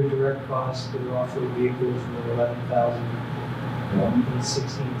 And their direct costs, their off-road vehicles were $11,000 in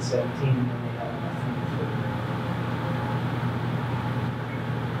 16, 17, and they have nothing for.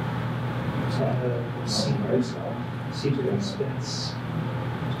 So the secret expense.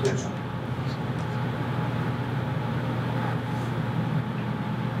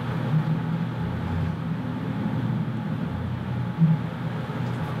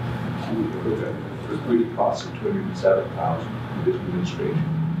 costs of $207,000 for this administration.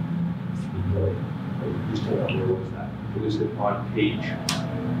 Where was that? It was on page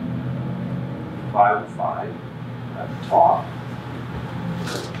 505 at the top.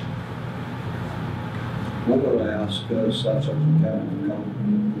 What would I ask, Sergeant Cameron to come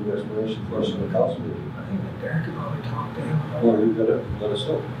to the explanation for us in the council meeting? I think that Derek could probably talk to him about Well, you gotta let us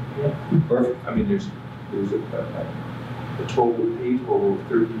know. Yeah. Perfect. I mean, there's a total pay total of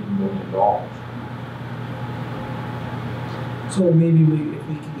 $13 million. So maybe if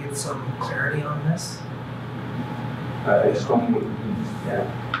we can get some clarity on this. I just don't know what it means. Yeah.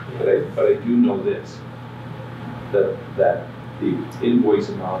 But I do know this, that the invoice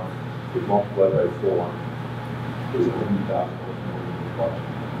amount, if multiplied by 4, is $100,000 more than the budget.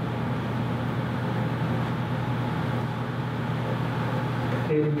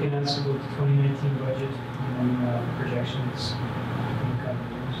 Okay, we can ask about the 2019 budget and projections in the coming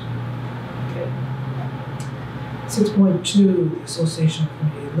years. Okay. 6.2, the Association of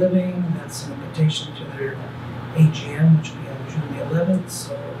Community Living, that's an invitation to their AGM, which will be on June the 11th,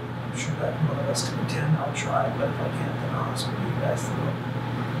 so I'm sure that one of us can attend. I'll try, but if I can't, then I'll ask for you guys to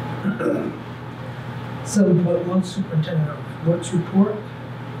go. 7.1, Superintendent of Works Report.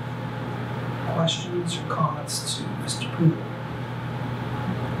 Questions or comments to Mr. Poole?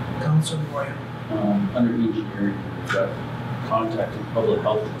 Councillor Moriaux. Under engineering, we've got contacted public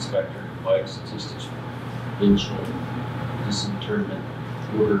health inspector to provide statistics for provincial disinterment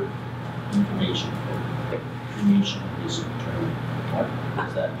order information for cremation disinterment. What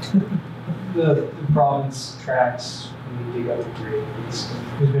is that? The province tracks when we dig up the grave.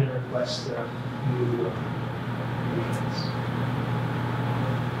 There's been a request to move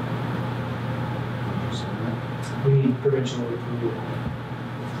we need provincial approval.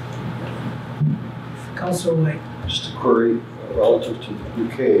 Councillor Whyte. Just a query relative to the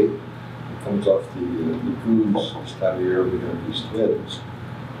UK, it comes off the lagoons this time of year, we have east winds.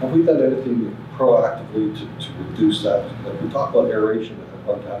 Have we done anything proactively to reduce that? Like we talked about aeration at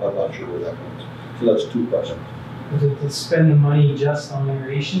one time, I'm not sure where that goes. So that's 2 questions. To spend the money just on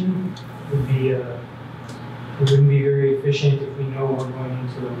aeration would be it wouldn't be very efficient if we know we're going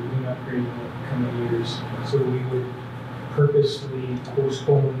into a lagoon upgrade in the coming years. So we would purposely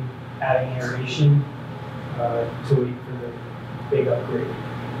postpone adding aeration to wait for the big upgrade. Do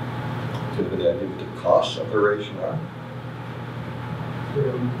you have any idea what the costs of aeration are?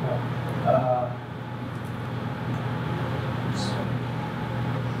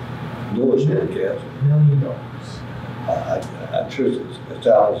 No, it's not gas. $1 million. I'm sure it's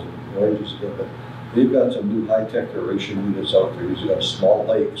apples and oranges again, but they've got some new high-tech aeration units out there. These got small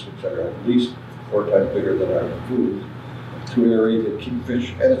lakes, which are at least 4 times bigger than our lagoons, to aerate and keep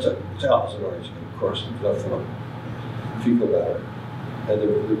fish. And it's apples and oranges, of course, it's not from fecal matter. And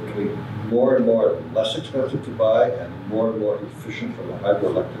they're becoming more and more less expensive to buy and more efficient from a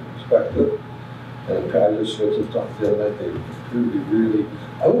hydroelectric perspective. And the Padders with the stuff the other night, they really,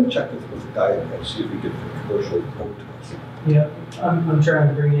 I would check with the guy and see if we get the commercial quote to us. Yeah, I'm trying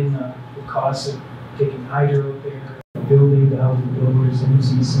to bring in the cost of taking hydro out there, building the housing builders,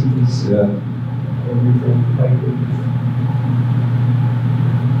 MCCs, everything, piping.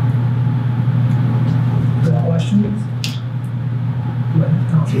 Questions?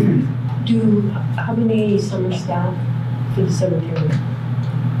 How many summer staff for the cemetery?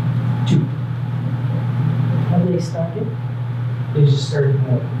 2. Have they started? They just started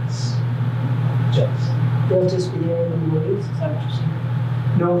mornings. They'll just be there in the mornings, is that what you're saying?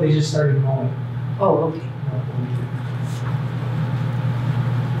 No, they just started mowing. Oh, okay.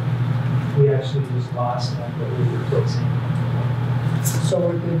 We actually just lost that, but we were replacing. So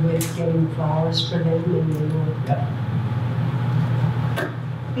we're good with getting flowers for them and then we'll... Yeah.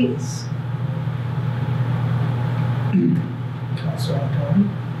 Please. Councillor Antoine.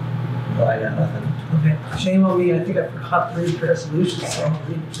 No, I got nothing. Okay, shame on me, I think I forgot to read the resolution, so I'll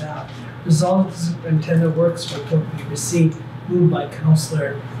read it now. Resolved that the superintendent works report be received, moved by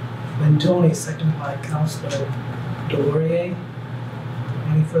Councillor Wintoniw, seconded by Councillor Delaurier.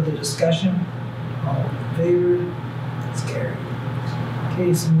 Any further discussion? All in favor? It's carried.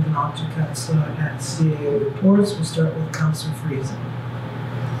 Okay, so moving on to Councillor and CAO reports. We'll start with Councillor Friesen.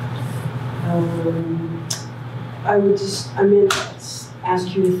 I meant to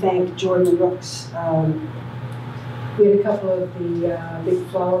ask you to thank Jordan Brooks. We had a couple of the big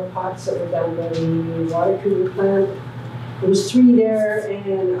flower pots that were down by the water treatment plant. There was 3 there,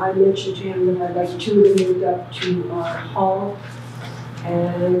 and I mentioned to him that I'd like 2 of them moved up to our hall,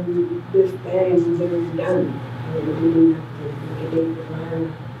 and this bang, they're done.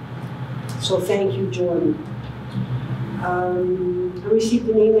 So thank you, Jordan. I received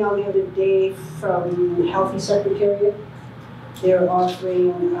an email the other day from Healthy Secretariat. They're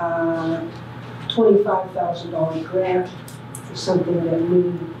offering $25,000 grant for something that we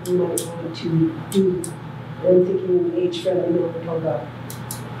might want to do. I'm thinking age-friendly Manitoba,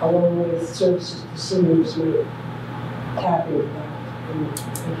 along with services to seniors, might tap into that and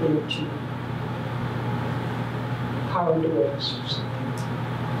begin to power doors or something.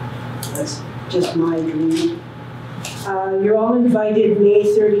 That's just my dream. You're all invited May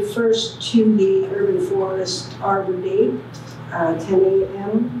 31st to the Urban Forest Arbor Day, 10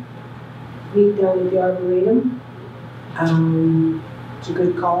 a.m. Meet down at the Arboretum. It's a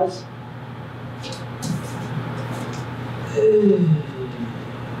good cause.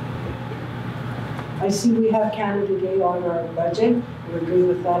 I see we have Canada Day on our budget. We're good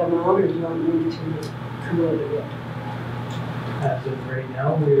with that amount, or do you want me to promote it yet? As of right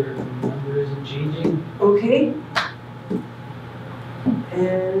now, the number isn't changing. Okay.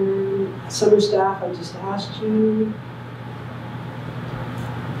 And summer staff, I just asked you.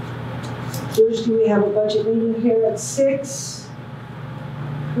 Thursday, we have a budget meeting here at 6,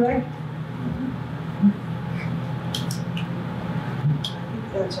 correct? I think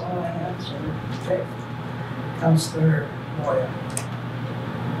that's all I have, so. Okay. Councillor Moriaux.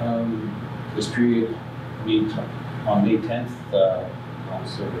 This period, on May 10th,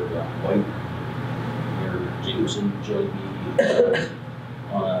 Councillor Whyte, Mayor Jacobson joined me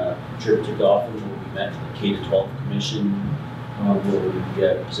on a trip to Dauphin where we met the K-12 Commission, where we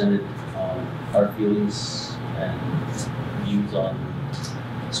presented our feelings and views on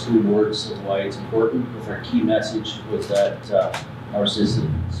school boards and why it's important. With our key message was that our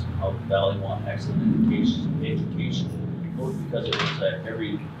citizens of the Valley want excellent education, both because it was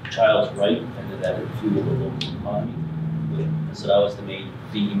every child's right and that it fueled the local economy. So that was the main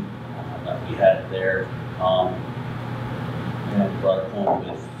theme that we had there, and brought it home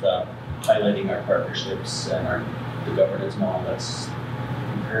with highlighting our partnerships and the governance model that's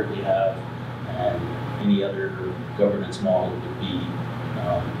we currently have, and any other governance model would be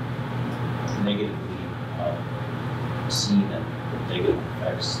negatively seen and negative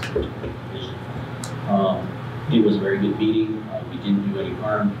effects to the division. It was a very good meeting. We didn't do any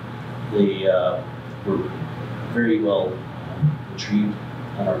harm. They were very well intrigued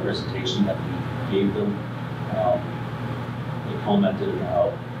on our presentation that we gave them. They commented on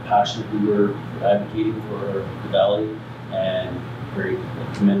how passionate we were advocating for the Valley, and very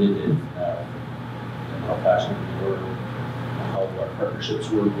commended it, how passionate we were, how our partnerships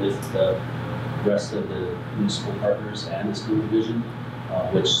were with the rest of the municipal partners and the school division,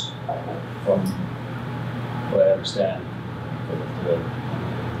 which, from what I understand, what the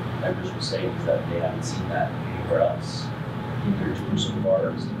members were saying is that they haven't seen that anywhere else in their tours so far,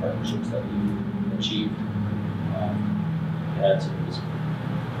 as the partnerships that we achieved. We had some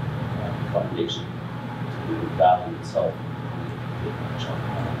commendation to the Valley itself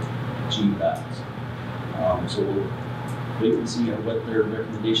achieve that. So we'll wait and see what their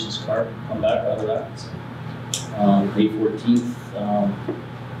recommendations come back out of that. May 14th,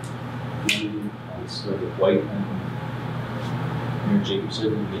 Councillor Whyte and Mayor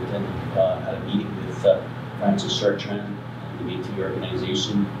Jacobson, we had a meeting with Francis Chartrand and the Métis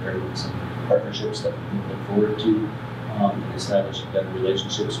organization. There were some partnerships that we can look forward to, and establishing better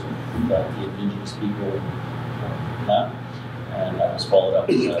relationships with the Indigenous people and that. And that was followed up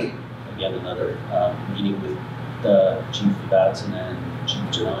with, again, another meeting with Chief Batson and Chief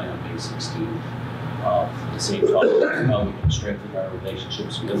Duane on May 16th. The same topic, how we can strengthen our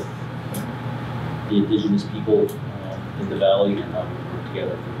relationships with the Indigenous people in the Valley, and how we work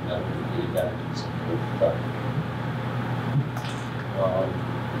together for the advantages of that.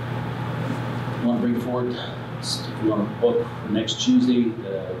 We want to bring forward, if we want to book for next Tuesday,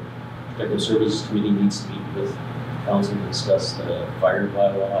 the Protective Services Committee needs to meet with Council to discuss the fire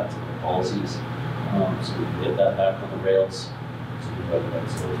bylaw and the policies. So we can get that back on the rails. So if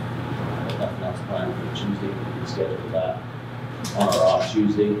nothing else planned for Tuesday, we can schedule that on our off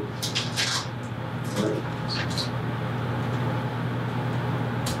Tuesday.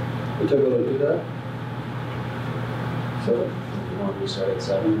 What time will I do that? 7? We want to start at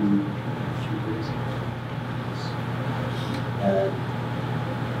 7 and 3 days. And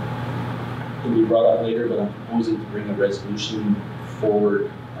it'll be brought up later, but I'm proposing to bring a resolution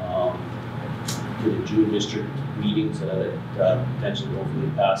forward to the June district meeting so that it potentially hopefully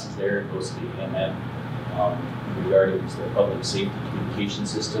passes there and goes to the AMM regarding the public safety communication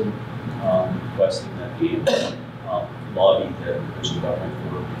system, requesting that the AMM lobby the provincial government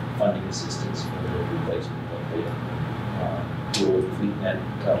for funding assistance for the replacement of the old fleet net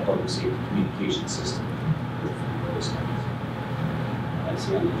public safety communication system with this month. I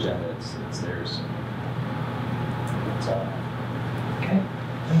see on the agenda, it's theirs. That's all. Okay,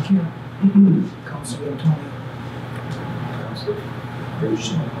 thank you. Councillor Wintoniw. Councillor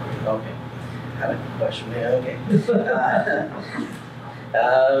Friesen. Okay. Had a question, yeah, okay.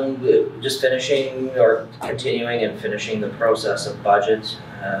 Just finishing or continuing and finishing the process of budget.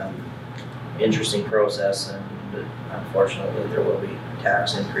 Interesting process, and unfortunately there will be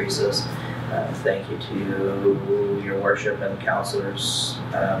tax increases. Thank you to your worship and councillors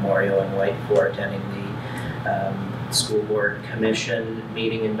Moriaux and Whyte for attending the school board commission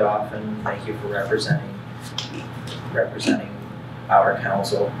meeting in Dauphin. Thank you for representing our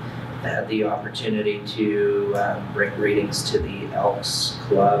council. I had the opportunity to bring greetings to the Elks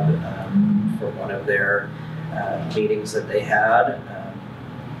Club for one of their meetings that they had.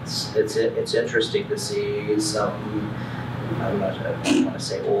 It's interesting to see some, I don't want to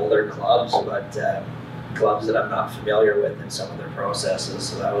say older clubs, but clubs that I'm not familiar with in some of their processes.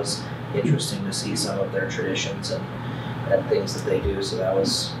 So that was interesting to see some of their traditions and things that they do. So that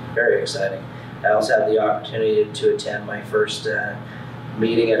was very exciting. I also had the opportunity to attend my first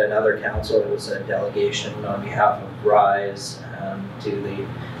meeting at another council. It was a delegation on behalf of RISE to the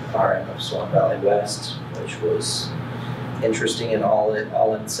RM of Swan Valley West, which was interesting in all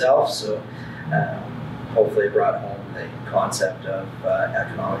itself. So hopefully it brought home the concept of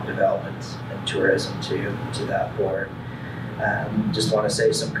economic development and tourism to that board. Just want to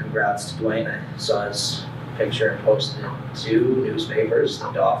say some congrats to Duane. I saw his picture and posted in 2 newspapers,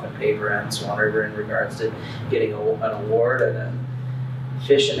 the Dauphin paper and Swan River, in regards to getting an award at a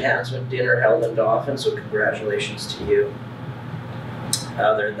fish enhancement dinner held in Dauphin. So congratulations to you.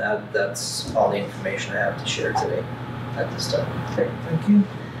 Other than that, that's all the information I have to share today at this time. Okay, thank you.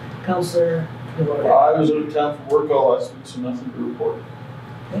 Councillor Delaurier. I was out of town for work all last week, so nothing to report.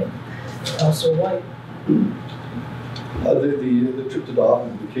 Okay. Councillor Whyte. The trip to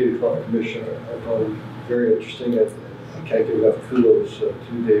Dauphin, the K-12 Commission, I found very interesting. I can't give enough kudos to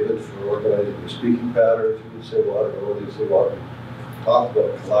David for organizing the speaking patterns. We didn't say water, or they say water. Talked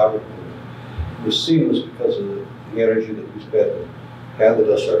about collaborative. It was seamless because of the energy that we spent. Handed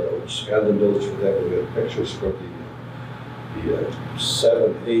us our notes, and the notes for them. We had pictures from the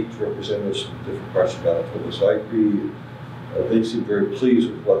 7, 8 representatives from different parts of Manitoba. So I agree, they seem very pleased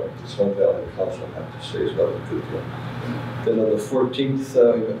with what the Swan Valley Council had to say, so that was a good deal. Then on the 14th,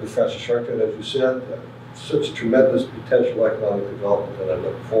 we met with Francis Sharkin, as you said, such tremendous potential economic development, and I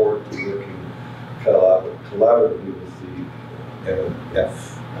look forward to working collaboratively with the MF.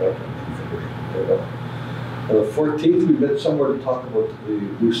 On the 14th, we met somewhere to talk about the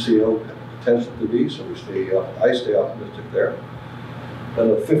new CO potential to be, so I stay optimistic there. On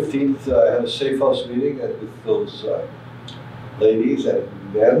the 15th, I had a safe house meeting with those ladies and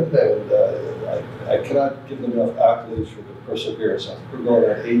men, and I cannot give them enough accolades for the perseverance. I think we're going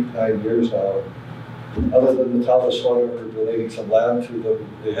on 8, 9 years now. Other than the town of Swan River donating some land to them,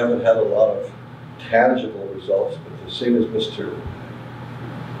 they haven't had a lot of tangible results, but the same as Mr.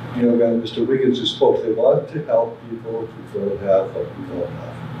 Wiggins who spoke, they want to help people who don't have what we don't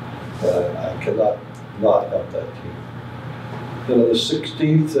have. I cannot not help that team. Then on the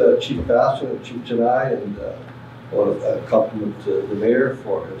 16th, Chief Bastion and Chief Janai, and I want to compliment the mayor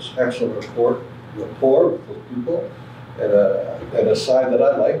for his excellent rapport with those people. And a sign that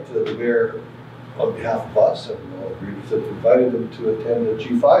I liked, the mayor, on behalf of us, and we all agreed with it, invited them to attend a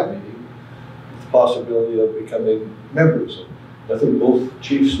G5 meeting with the possibility of becoming members. I think both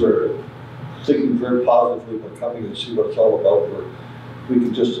chiefs were thinking very positively about coming and see what it's all about, where we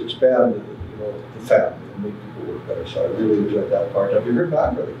can just expand the family and make people work better. So I really enjoyed that part. Have you heard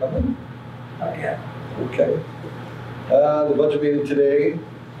back? Are they coming? Yeah. Okay. The budget meeting today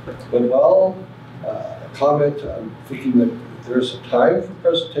went well. Comment, I'm thinking that there's a time for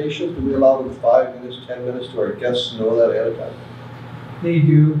presentations. Do we allow them 5 minutes, 10 minutes? Do our guests know that ahead of time? They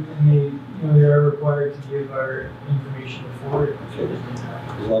do, and they are required to give our information before. Okay.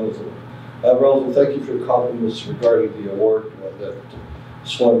 As long as Relvin, thank you for your compliments regarding the award that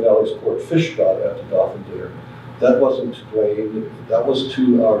Swan Valley Sport Fish got at the Dauphin dinner. That wasn't to Duane, that was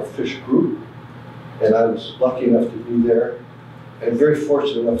to our fish group, and I was lucky enough to be there. And very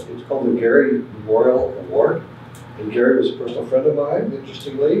fortunate enough, it's called the Gary Memorial Award. And Gary was a personal friend of mine,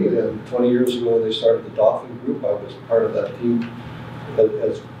 interestingly, and 20 years ago when they started the Dauphin group, I was part of that team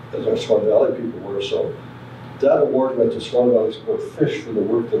as our Swan Valley people were. So that award went to Swan Valley Sport Fish for the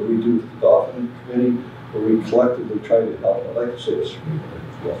work that we do with the Dauphin Committee, where we collectively try to help. I'd like to say this for you.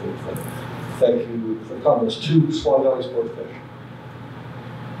 Thank you for comments to Swan Valley Sport Fish.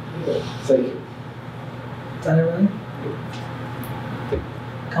 Thank you. Is that everything?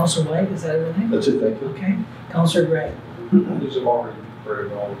 Councillor Whyte, is that everything? That's it, thank you. Okay. Councillor Gray. These have already been very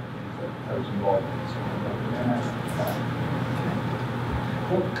well, I was involved in, so.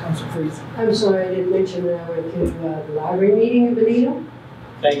 Councillor Friesen. I'm sorry, I didn't mention that I went to the library meeting in Benito.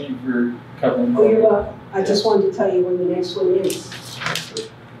 Thank you for coming. Oh, you're welcome. I just wanted to tell you when the next one is.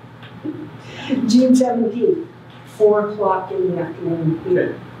 June 17th, 4 o'clock in the afternoon.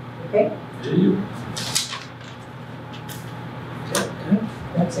 Okay. Okay?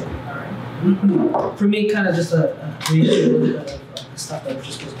 That's it, all right. For me, kind of just a review of the stuff that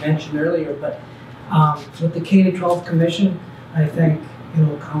just was mentioned earlier, but with the K-12 Commission, I thank,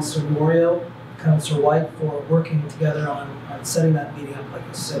 Councillor Moriaux, Councillor Whyte for working together on setting that meeting up, like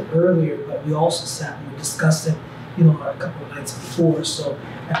I said earlier, but we also sat and we discussed it, a couple of nights before, so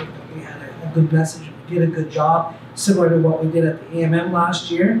I think that we had a good message and we did a good job, similar to what we did at the AMM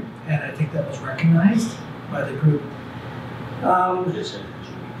last year, and I think that was recognized by the group.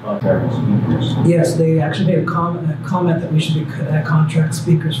 Yes, they actually made a comment that we should be contract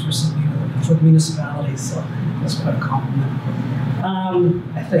speakers for some, for municipalities, so that's quite a compliment.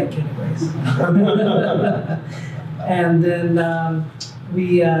 I think, anyways. And then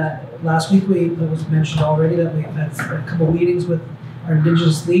we last week it was mentioned already that we've had a couple of meetings with our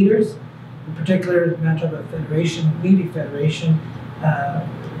Indigenous leaders, in particular the Manitoba Federation, Media Federation, the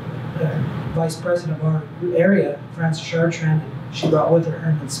Vice President of our area, Frances Chartrand. She brought with her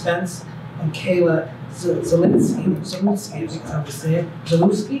Herman Spence and Kayla Zielinski, I think how to say it,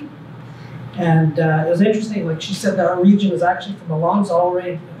 Zalewski. And it was interesting, like she said that our region is actually from Alonzo all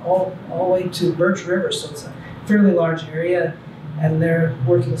the way to Birch River, so it's a fairly large area, and they're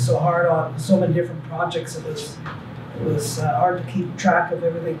working so hard on so many different projects. It was hard to keep track of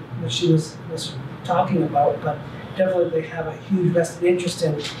everything that she was talking about, but definitely they have a huge vested interest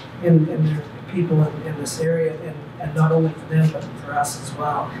in their people in this area, and not only for them, but for us as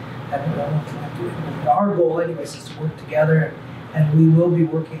well. And our goal anyways is to work together, and we will be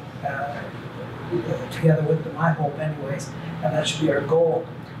working together with them, I hope anyways, and that should be our goal.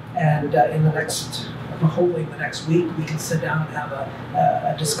 And hopefully in the next week, we can sit down and have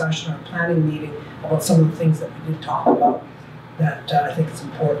a discussion or a planning meeting about some of the things that we did talk about that I think it's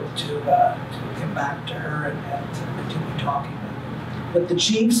important to get back to her and to continue talking with the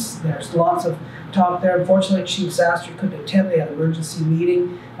chiefs. There's lots of talk there. Unfortunately, Chief Sastre couldn't attend. They had an emergency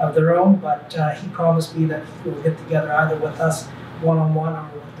meeting of their own, but he promised me that we'll get together either with us one-on-one or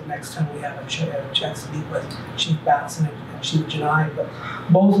the next time we have a chance to meet with Chief Batson and Chief Janai. But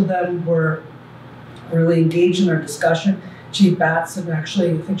both of them were really engaged in our discussion. Chief Batson,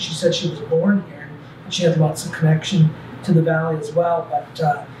 actually, I think she said she was born here, and she had lots of connection to the valley as well, but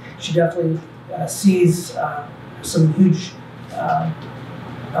she definitely sees some huge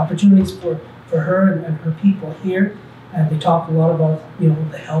opportunities for her and her people here. And they talk a lot about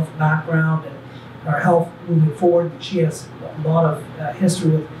the health background and our health moving forward. She has a lot of history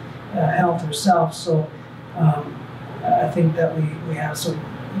with health herself, so I think that we have some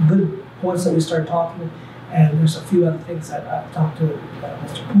good points that we started talking, and there's a few other things that I've talked to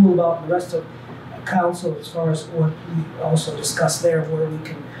Mr. Poole about and the rest of council as far as what we also discussed there, where we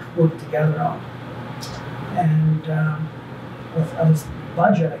can work together on. And with this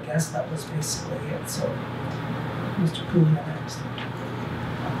budget, I guess that was basically it. So, Mr. Poole, next.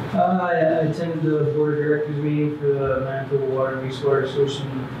 I attended the board of directors meeting for the Manitoba Water and Wastewater Association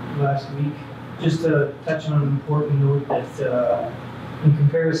last week. Just to touch on an important note that in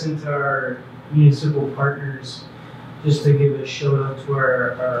comparison to our municipal partners, just to give a shout out to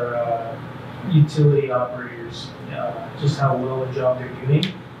our utility operators, just how well a job they're doing,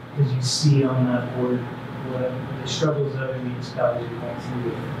 because you see on that board what the struggles that other municipalities are going through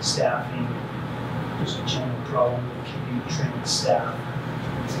with staffing, just a general problem with keeping trained staff,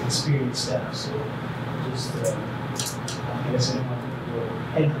 experienced staff. So just, I guess I don't want to go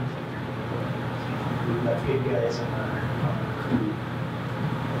headhunting, but we've got good guys on our crew.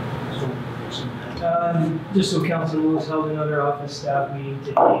 Just so council knows, held another office staff meeting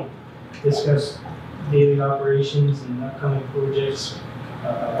today, discussed daily operations and upcoming projects,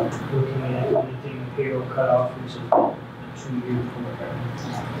 looking at implementing the payroll cutoff, which is a 2-year program.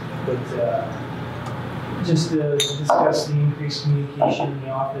 But just to discuss the increased communication in the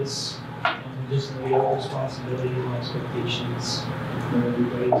office and just lay out responsibilities and expectations for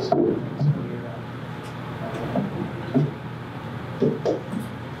everybody's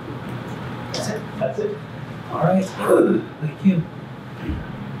That's it. All right, thank you.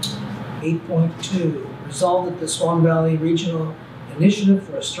 8.2, resolve that the Swan Valley Regional Initiative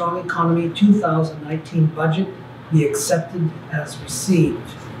for a Strong Economy 2019 budget be accepted as received.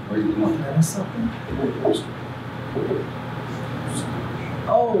 Did I miss something?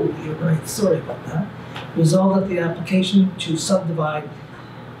 Oh, you're right, sorry about that. Resolved that the application to subdivide,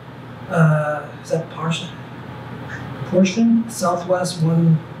 is that portion, southwest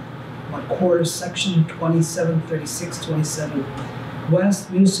one quarter, section 2736-27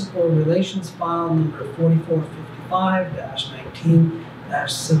 West Municipal Relations File number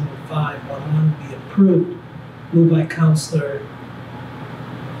 4455-19-7511 be approved. Moved by Councillor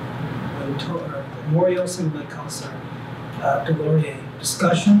Moriaux, second by Councillor Delaurier.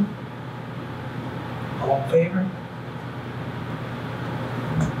 Discussion? All in favor?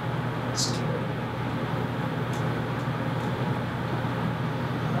 That's carried.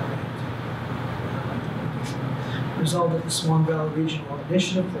 Resolved that the Swan Valley Regional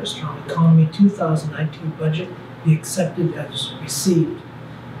Initiative for a Strong Economy 2019 budget be accepted as received.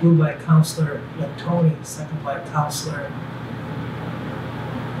 Moved by Councillor Wintoniw, second by Councillor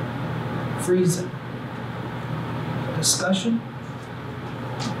Friesen. Discussion?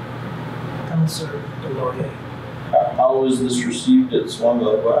 Councillor Delaurier. How was this received at Swan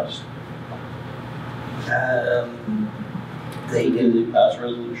Valley West? They Did they pass a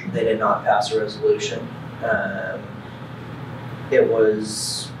resolution? They did not pass a resolution. It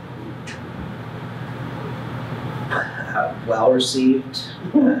was well received.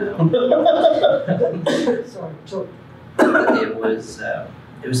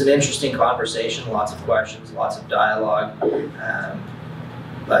 It was an interesting conversation, lots of questions, lots of dialogue.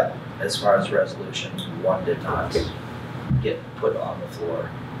 But as far as resolution, one did not get put on the floor.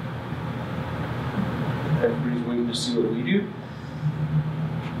 Everybody's waiting to see what we do.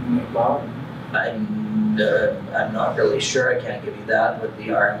 I'm not really sure, I can't give you that, but the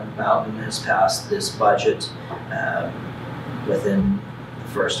RCMP Mountain has passed this budget within the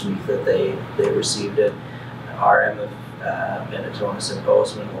first week that they received it. RCMP Manitoba and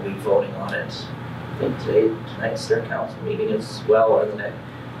Postman will be voting on it. I think tonight's their council meeting as well, or the next.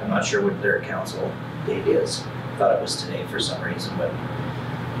 I'm not sure what their council date is. I thought it was today for some reason, but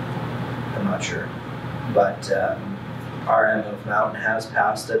I'm not sure. But RCMP Mountain has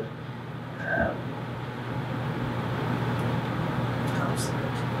passed it.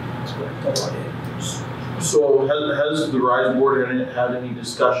 So has the RISE board had any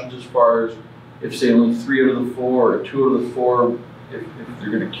discussions as far as if say only 3 out of the 4 or 2 out of the 4, if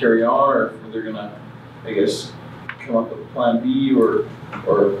they're going to carry on, or if they're going to, I guess, come up with a plan B, or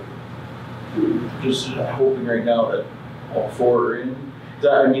just hoping right now that all 4 are in?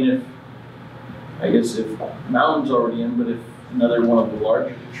 I mean, if Mountain's already in, but if another one of the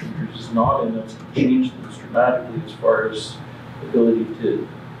larger contributors is not in, that's changed things dramatically as far as the ability to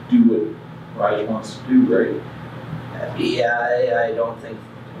do what RISE wants to do, right? Yeah, I don't think,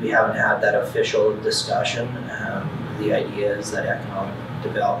 we haven't had that official discussion. The idea is that economic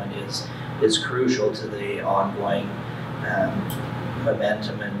development is crucial to the ongoing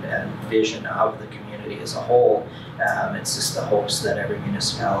momentum and vision of the community as a whole. It's just the hopes that every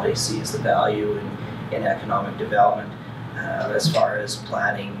municipality sees the value in economic development. As far as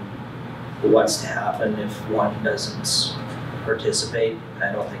planning what's to happen if one doesn't participate,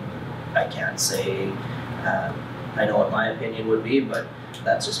 I can't say, I know what my opinion would be, but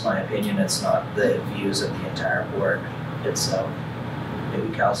that's just my opinion. It's not the views of the entire board itself.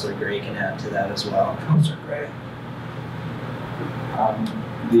 Maybe Councillor Gray can add to that as well. Councillor Gray.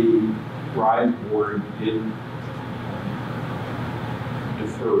 The RISE board did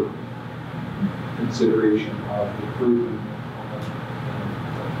defer consideration of the improvement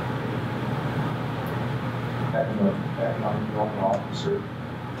economic development officer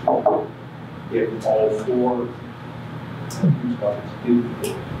if all 4 municipalities did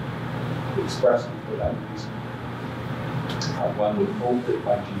expressly for that reason. One would hope that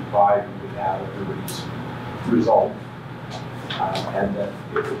by G5 we would have everybody's result, and that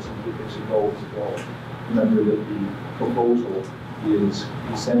if it's a go, it's a go. Remember that the proposal is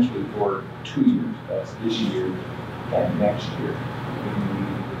essentially for 2 years. That's this year and next year.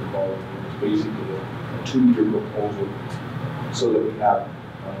 It's basically a 2-year proposal so that we have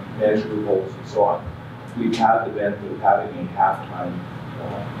measurables and so on. We've had the benefit of having a half-time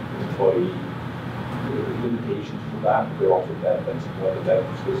employee limitations for that, but there are also benefits, and one of the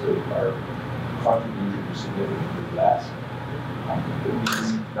benefits was that our contribution is significantly less. These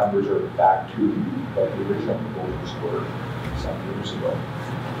numbers are back to what the original proposals were some years ago.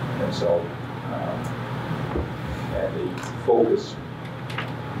 And so, and the focus,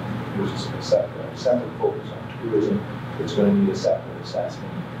 there's a separate focus on tourism. It's going to need a separate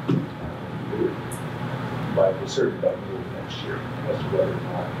assessment by a certain level next year as to whether or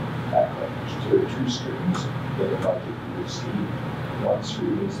not that collection. So there are 2 streams in the budget you will see. One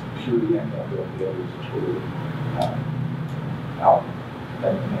stream is purely economic, the other is tourism.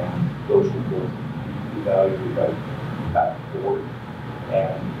 And those will both be evaluated by that board,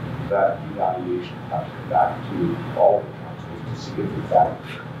 and that evaluation has to come back to all the councils to see if in fact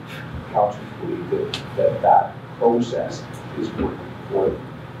councils believe that process is working for them.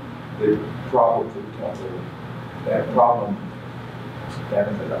 The problem for the council, that problem, and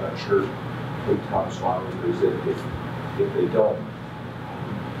I'm not sure for the town of Swan is that if they don't,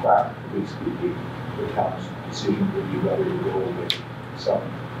 practically speaking, the town's decision would be whether to go with some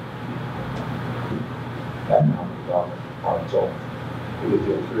economic development on its own. Because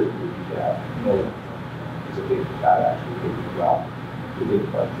the alternative would be to have no, because I think that actually would be well within,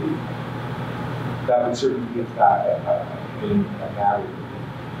 but that would certainly be a matter that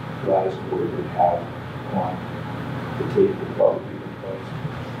the last board would have on the table probably because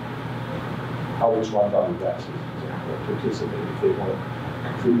how much one value taxes participate if they want to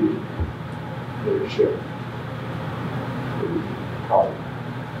contribute their share. It would be probably.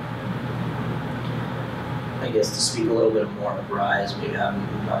 I guess to speak a little bit more of RISE,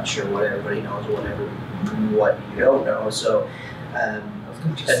 I'm not sure what everybody knows, what you don't know. So, and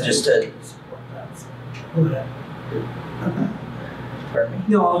just to Go ahead. pardon me.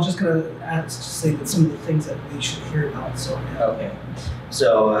 No, I was just gonna say that some of the things that we should hear about, so. Yeah. Okay,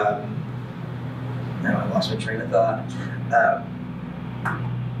 so now I lost my train of thought.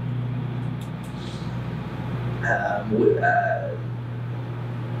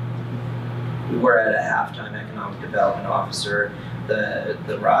 We're at a half-time economic development officer.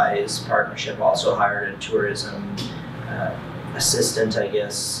 The RISE partnership also hired a tourism assistant, I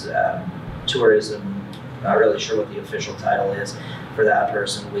guess. Tourism, not really sure what the official title is for that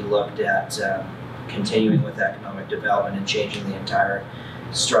person. We looked at continuing with economic development and changing the entire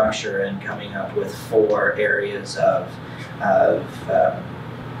structure and coming up with 4 areas of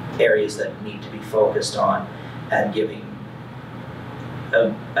areas that need to be focused on and giving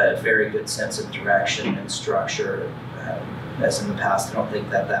a very good sense of direction and structure. As in the past, I don't think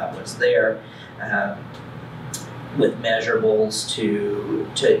that was there. With measurables to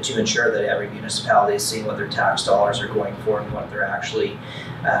ensure that every municipality is seeing what their tax dollars are going for and what they're actually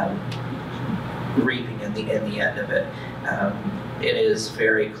reaping in the end of it. It is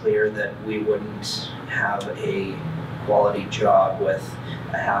very clear that we wouldn't have a quality job with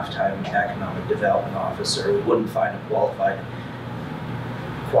a half-time economic development officer. We wouldn't find a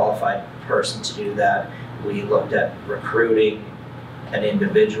qualified person to do that. We looked at recruiting an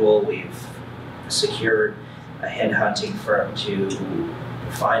individual. We've secured a headhunting firm to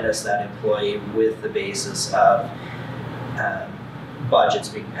find us that employee with the basis of budgets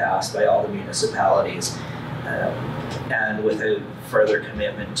being passed by all the municipalities and with a further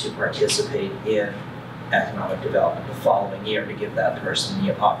commitment to participate in economic development the following year to give that person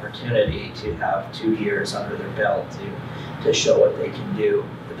the opportunity to have 2 years under their belt to show what they can do.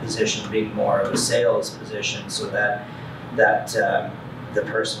 The position being more of a sales position so that the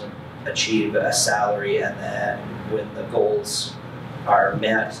person would achieve a salary and then when the goals are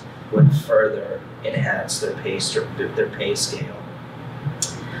met would further enhance their pay scale.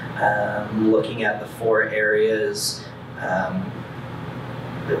 Looking at the 4 areas,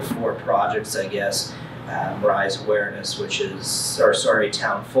 the 4 projects, I guess, RISE Awareness,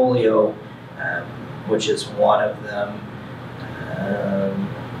 Town Folio, which is one of them.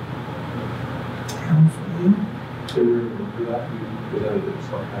 Town Folio? If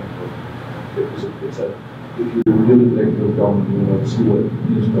you're really like the government, you want to see what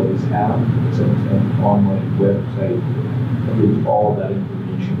municipalities have, it's an online website with all that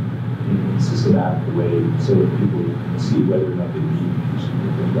information in a systematic way so that people can see whether or not they need to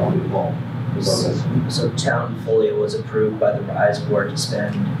So Town Folio was approved by the RISE board to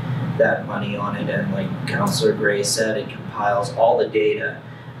spend that money on it, and like Councillor Gray said, it compiles all the data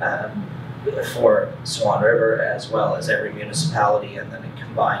for Swan River as well as every municipality, and then a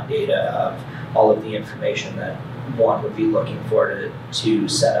combined data of all of the information that one would be looking for to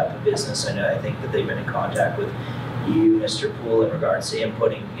set up a business. I think that they've been in contact with you, Mr. Poole, in regards to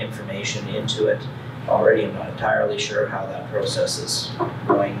inputting information into it already. I'm not entirely sure how that process is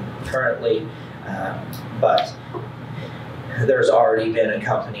going currently, but there's already been a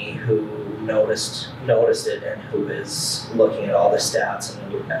company who noticed it and who is looking at all the stats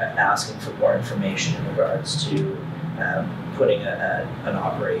and asking for more information in regards to putting an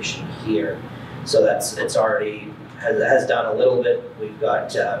operation here. So it's already has done a little bit. We've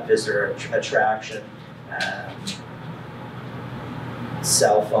got visitor attraction,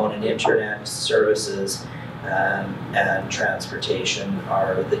 cell phone and internet services, and transportation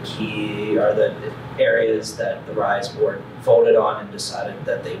are the areas that the RISE board voted on and decided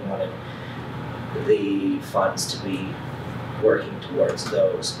that they wanted the funds to be working towards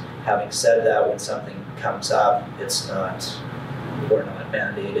those. Having said that, when something comes up, we're not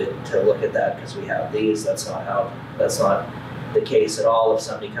mandated to look at that because we have these. That's not the case at all. If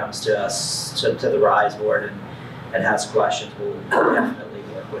somebody comes to us, to the RISE board and has questions, we'll definitely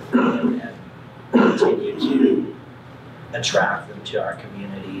work with them and continue to attract them to our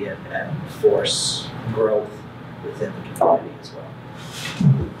community and force growth within the community as well.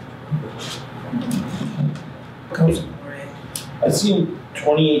 Councillor. I see in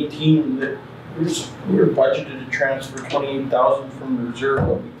 2018 that we were budgeted to transfer 28,000 from the reserve,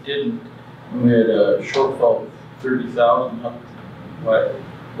 but we didn't. We had a shortfall of 30,000. Why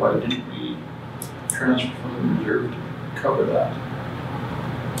didn't we transfer from the reserve to cover that?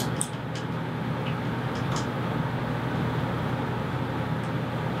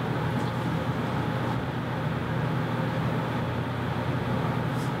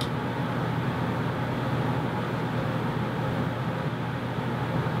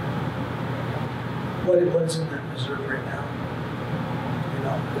 What is in that reserve right now? You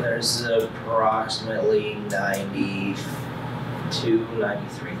know? There's approximately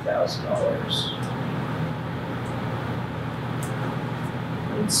 $93,000.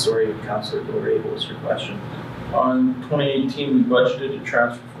 And sorry, Councillor Delaurier, what was your question? On 2018, we budgeted to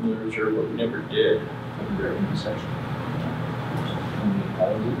transfer from the reserve, but we never did. Revenue section.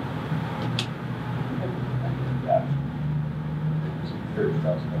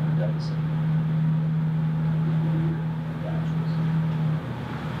 $30,000 deficit.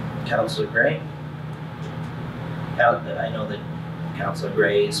 Councillor Gray? I know that Councillor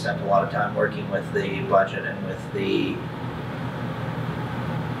Gray spent a lot of time working with the budget and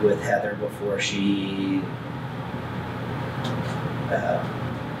with Heather before she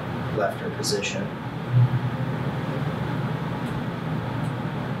left her position.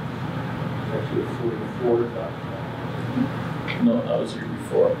 Actually, 44,000. No, that was the year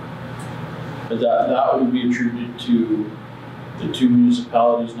before. But that would be attributed to the two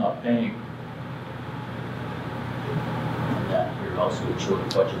municipalities not paying. And that here also would show the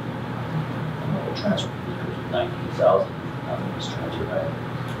budget. The transfer was 19,000. Nothing was transferred either.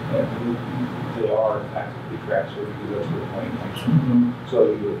 Yeah, they are actively transferred because that's what the point. So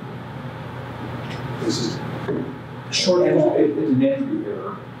this is Shortfall. it's an entry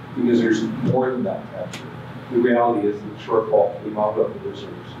error because there's more than that transfer. The reality is the shortfall came out of the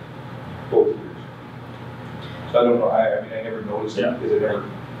reserves both years. So I don't know. I mean, I never noticed it because I never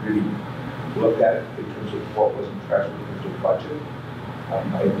really looked at it in terms of what wasn't transferred in terms of budget. I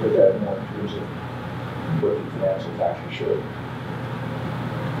looked at it more in terms of what the financials actually showed.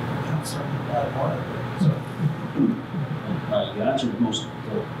 You answered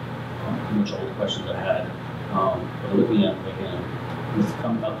pretty much all the questions I had. But looking at with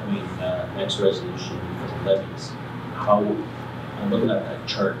upcoming next resolution for the levies, I'm looking at that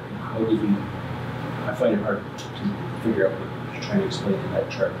chart. How did you? I find it hard to figure out what you're trying to explain in that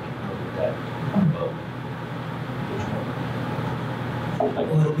chart. How did that come about?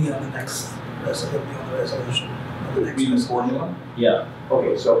 Well, it'll be on the next resolution. The formula? Yeah.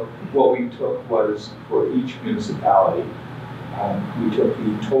 Okay, so what we took was for each municipality, we took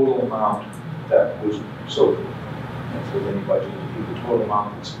the total amount that was so with any budget, the total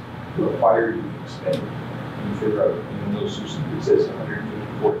amount that's required to be expended. And you figure out, in those it says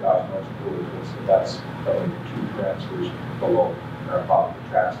 $154,000 that's probably two transfers below or above the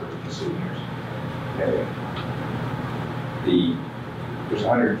transfers to seniors. Okay. There's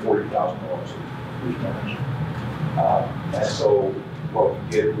 $140,000 who's managed. And so what we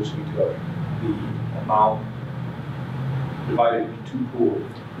did was we took the amount divided into two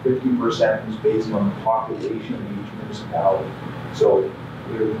pools. 50% was based on the population of each municipality. So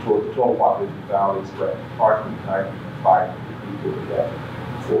the total population of the valley is approximately 9,500 people. We have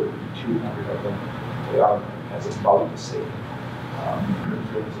 4,200 of them. That's about the same.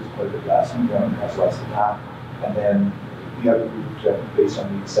 This is quite a bit less, and Duane has less than that. And then the other group presented based on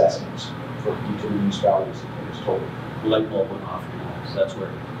the assessments for each of the municipalities in its total. Light bulb went off now, so that's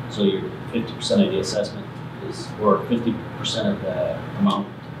where. So your 50% of the assessment is, or 50% of the amount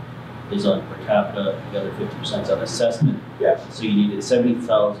is on per capita. The other 50% is on assessment. Yes. So you needed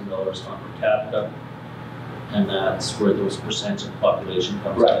 $70,000 on per capita, and that's where those percents of population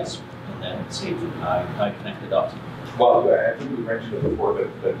comes in. Right. And then same thing. I connected up. Well, I think we mentioned it before,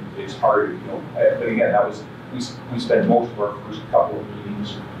 but it's hard, you know. But again, that was we spent most of our first couple of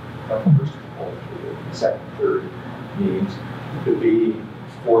meetings, the second, third meetings, debating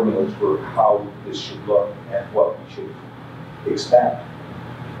formulas for how this should look and what we should expect.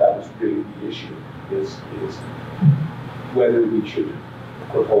 That was really the issue: is whether we should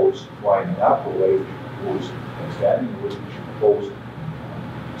propose winding up, or whether we should propose expanding, or whether we should propose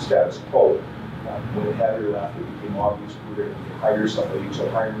status quo. When Heather left, it became obvious we were going to hire somebody, so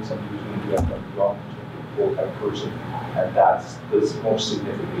hiring somebody who's going to do that job, a full-time person, and that's the most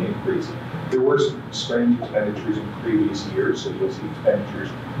significant increase. There were some strange expenditures in previous years, so you'll see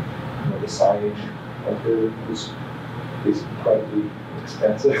expenditures, the signage up there is incredibly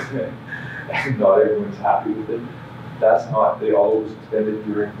expensive, and not everyone's happy with it. That's not, they all was expended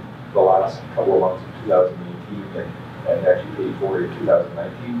during the last couple of months of 2018 and actually paid for in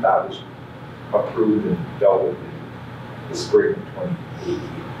 2019. That was approved and dealt with in the spring of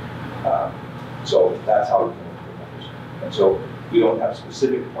 2018. So that's how we come up with the numbers. And so we don't have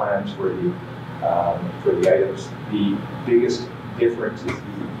specific plans for the items. The biggest difference is the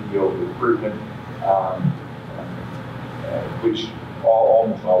EO recruitment, which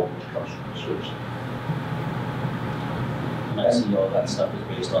almost all of which comes from the source. And I see all that stuff is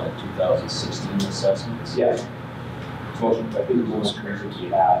based on the 2016 assessments. Yes. I think most currencies we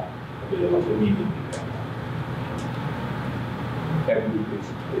have available immediately. And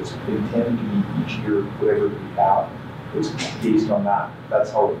it's intended to be each year, whatever we have, it's based on that.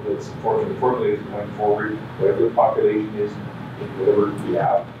 That's how it's formulated going forward. Whatever the population is, whatever we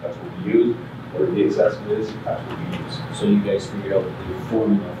have, that's what we use. Whatever the assessment is, that's what we use. So you guys figured out the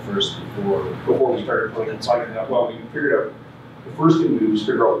formula first before we started putting it up. Well, we figured out, the first thing we do was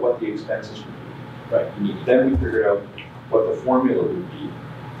figure out what the expenses would be. Right. Then we figured out what the formula would be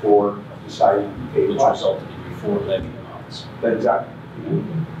for deciding to pay which resulted in before levy amounts. Exactly.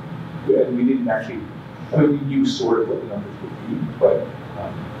 And we didn't actually, I mean, we knew sort of what the numbers would be, but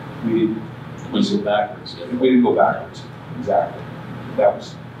we didn't. We go backwards. We didn't go backwards. Exactly. That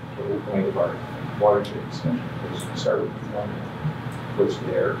was the whole point of our watershed extension, was to start with the formula. What's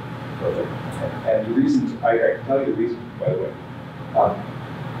there. And the reasons, I can tell you the reasons, by the way.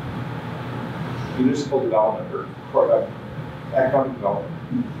 Municipal development or economic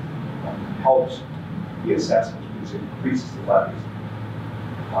development helps the assessments because it increases the levies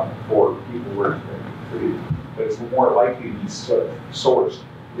for people who are treated. But it's more likely to be sourced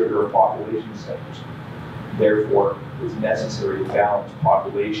where there are population centers. Therefore, it's necessary to balance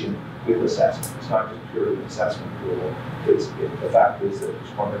population with assessment. It's not just purely an assessment tool. The fact is that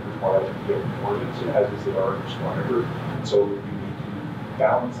Swan River is more likely to get more than it has as there are in Swan River. And so you need to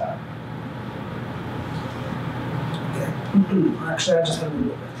balance that. Actually, I just have a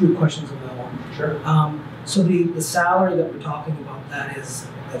few questions on that one. Sure. So the salary that we're talking about, that's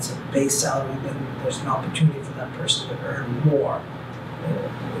a base salary, then there's an opportunity for that person to earn more.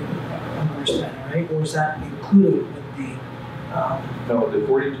 I'm understanding, right? Or is that included with the? No, the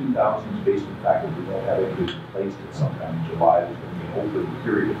 42,000 is based on the fact that we don't have anybody placed at sometime in July. There's going to be an open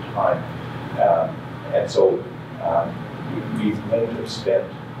period of time, and so we won't have spent.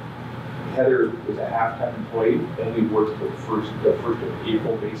 Heather was a half-time employee, then we worked till the first of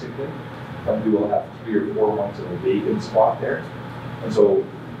April, basically, and we will have 3 or 4 months of a vacant spot there. And so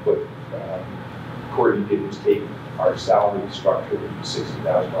what Courtney did was take our salary structure, which was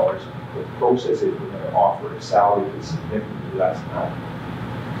 $60,000. The process is we're going to offer a salary that's significantly less than that,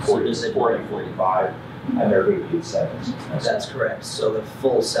 40, 45, and they're going to be incentives. That's correct. So the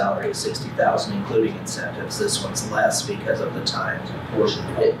full salary is $60,000, including incentives. This one's less because of the time portion.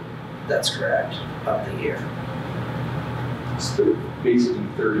 That's correct, of the year. It's basically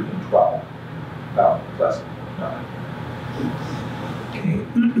 30 and 12, plus 9. Okay.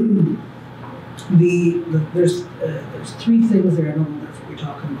 There's 3 things there. I don't know if we're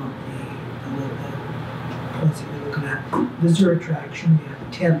talking about the points that we're looking at. Visitor attraction, we have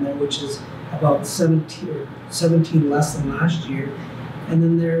 10 there, which is about 17 less than last year. And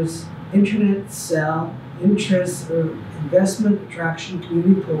then there's internet sell, interest or investment attraction,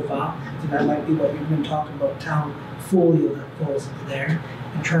 community profile. So that might be what you've been talking about, town folio that falls into there,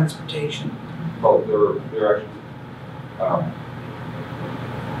 and transportation. Well, there are actually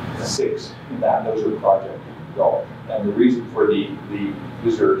 6 in that. Those are project development. And the reason for the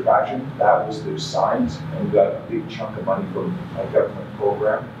visitor attraction, that was their signs, and we got a big chunk of money from a government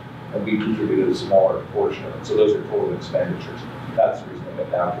program, and we contributed a smaller portion of it. So those are total expenditures. That's the reason I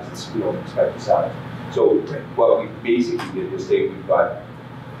went down, because we don't expect the signs. So what we basically did was say we've got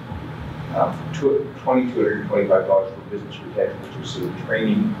 $2,225 for business retention, which is sort of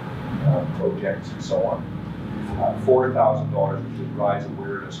training projects and so on. $4,000, which is rise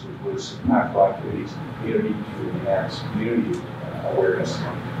awareness, which was impactful activities, community to enhance community awareness,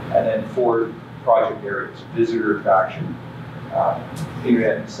 and then 4 project areas: visitor attraction,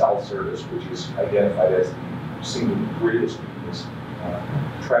 internet and cell service, which is identified as the single greatest weakness,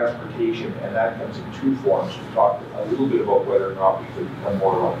 transportation, and that comes in 2 forms. We talked a little bit about whether or not we could become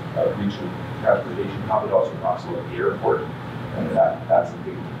more like regional transportation hub. It also talks about the airport. And that's a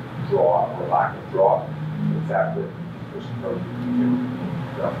big draw or lack of draw. In fact, that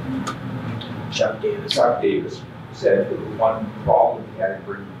Chuck Davis. Chuck Davis said that the one problem he had to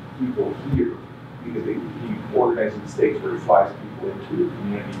bring people here because he organizes states where he flies people into the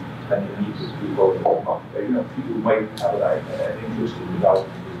community and he meets with people, people who might have an interest in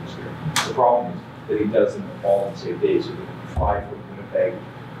developing business here. The problem is that he does them all on the same day, so they can fly from Winnipeg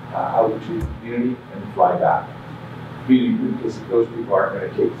out to the community and fly back. Because those people aren't going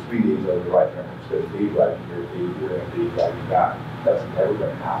to take 3 days out of the ride time, instead of day driving here, day here, and day driving back. That's never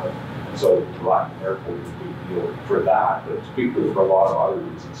going to happen. And so the Latin Airport is a big deal for that, but it's big for a lot of other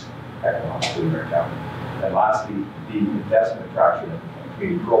reasons economically in our town. And lastly, the investment attraction and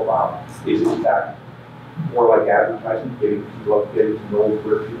community profile is in fact more like advertising, getting people out, getting to know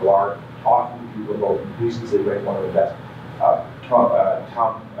where people are, talking to people about reasons they might want to invest.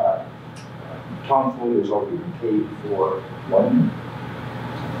 Tom Poole has already been paid for one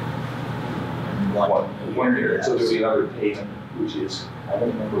year. Yes. So there'll be another payment, which is, I don't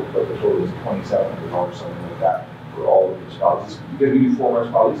remember what the total is, $2,700 or something like that for all the municipalities. Because we do 4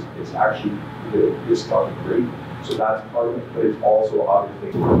 municipalities, it's actually a discounted rate. So that's part of it, but it's also other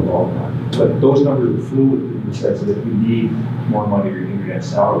things involved. But those numbers are fluid in the sense that if we need more money in internet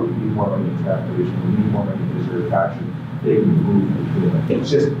salary, we need more money in transportation, we need more money in visitor attraction, they can move between them. It's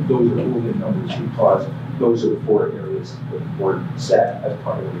just those are moving numbers because those are the 4 areas that the board set as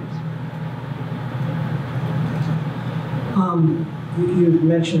priorities. You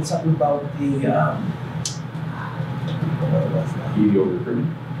mentioned something about the EDO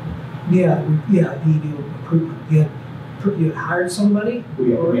recruitment. Yeah, the EDO recruitment. You hired somebody?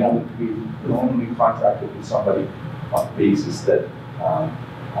 We only contracted with somebody on the basis that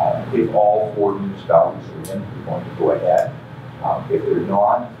if all 4 municipalities are in, we're going to go ahead. If they're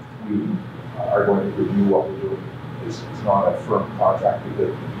not, we are going to review what we're doing. It's not a firm contract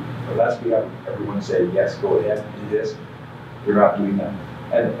because unless we have everyone say, yes, go ahead and do this, we're not doing that.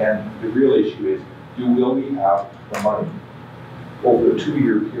 And the real issue is, will we have the money over a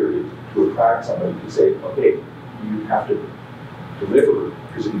 2-year period to attract somebody to say, okay, you have to deliver,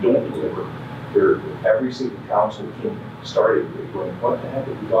 because if you don't deliver, every single council team started going, what the heck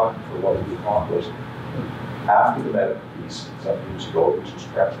have we gotten for what we accomplished? After the medical piece, some years ago, which was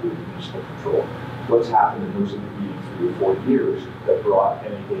perhaps with municipal control, what's happened in those intervening 3 or 4 years that brought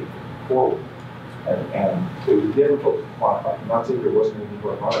anything forward? And it was difficult to quantify. I'm not saying there wasn't anything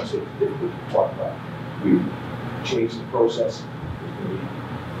going on, I'm saying it's difficult to quantify. We've changed the process. There's going to be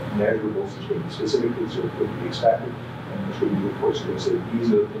measurables, there's going to be specific things that could be expected, and there's going to be reports that are going to say, these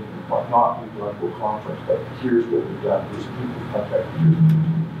are the things we want, not we've done to a conference, but here's what we've done, here's the people we've contacted, here's the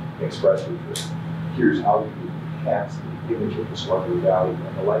people who expressed interest, here's how we enhance the image of the Swan Valley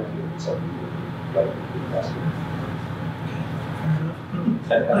and the likelihood that somebody would like to invest in.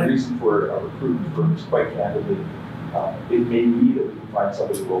 And the reason for a recruitment firm is quite candidly, it may be that we can find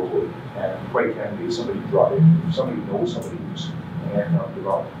somebody locally, and quite candidly, if somebody knows somebody who's an economic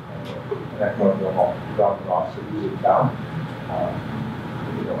development officer who's in town,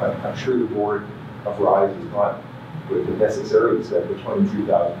 I'm sure the board of RISE is not going to necessarily spend the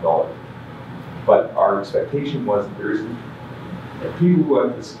 $23,000. But our expectation was that there isn't, people who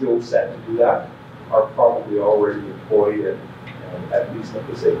have the skill set to do that are probably already employed and at least at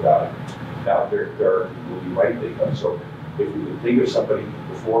the same value. Now, there are people who might think of, so if we could think of somebody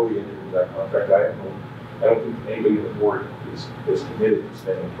before we enter into that contract, I don't think anybody on the board is committed to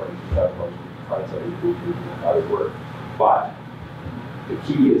spending $22,000 to find somebody who will do other work. But the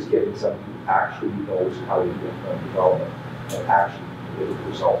key is getting somebody who actually knows how to do economic development and actually deliver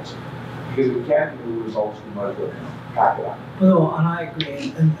results. Because if we can't deliver results, we might as well pack it up. No, and I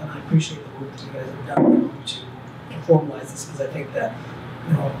agree, and I appreciate the work that you guys have done to formalize this, because I think that,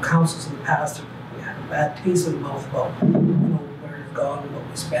 councils in the past have had a bad taste in the mouth about, where it's gone and what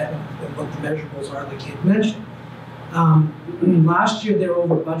we spent and what the measurables are, like you had mentioned. Last year they were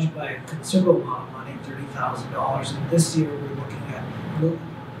over budget by a considerable amount of money, $30,000, and this year we're looking at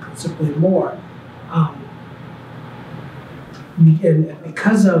considerably more. And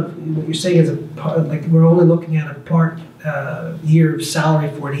because of what you're saying is like we're only looking at a part year salary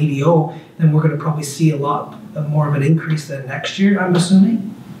for an EDO, then we're going to probably see a lot more of an increase than next year, I'm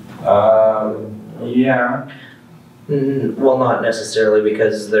assuming? Yeah. Well, not necessarily,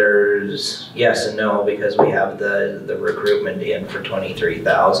 because there's yes and no, because we have the recruitment in for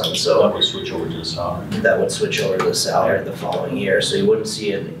 23,000, so that would switch over to the salary. That would switch over to the salary the following year, so you wouldn't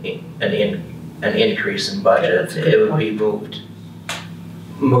see an increase in budget. It would be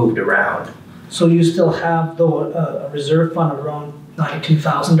moved around. So you still have though a reserve fund of around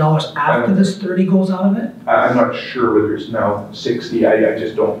 $92,000 after this 30 goes out of it? I'm not sure whether it's now 60, I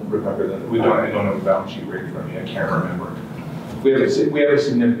just don't remember that, I don't have a balance sheet right in front of me, I can't remember. We have a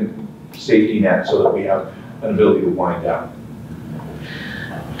significant safety net so that we have an ability to wind down.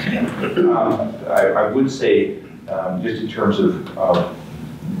 Okay. I would say, just in terms of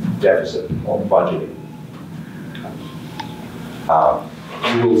deficit on budgeting,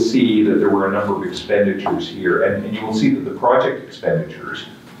 you will see that there were a number of expenditures here, and you will see that the project expenditures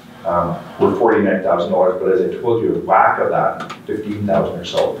were $49,000, but as I told you, a whack of that, 15,000 or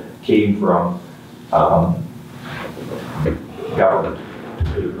so, came from government to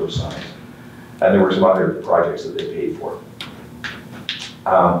pay for those signs. And there were some other projects that they paid for.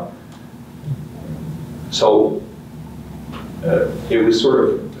 So it was sort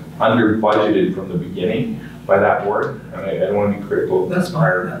of under budgeted from the beginning by that board. And I don't want to be critical of the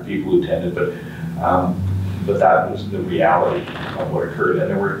prior people who attended, but that was the reality of what occurred. And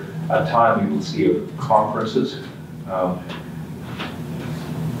there were a ton you will see of conferences.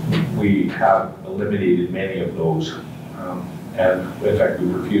 We have eliminated many of those. And in fact, we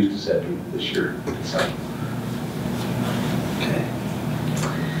refused to send people this year. Okay.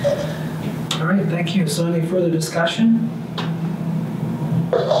 All right, thank you. So any further discussion?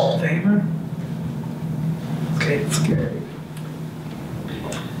 All in favor? Okay, it's carried.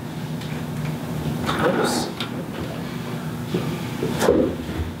 Oops.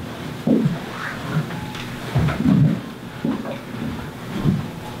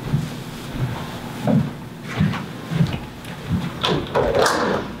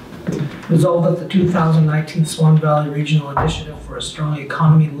 Resolved that the 2019 Swan Valley Regional Initiative for a Strong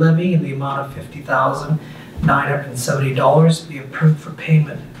Economy levy in the amount of $50,970 be approved for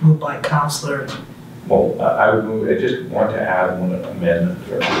payment. Moved by Councillor. Well, I would move, I just want to add one amendment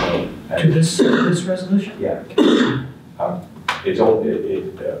To this resolution? Yeah. It's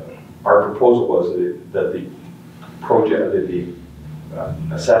only, our proposal was that the project, that the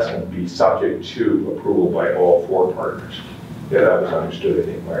assessment be subject to approval by all 4 partners. Yeah, that was understood, I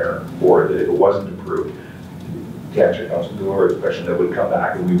think, by our board, that if it wasn't approved, to answer Councillor Delaurier's question, that would come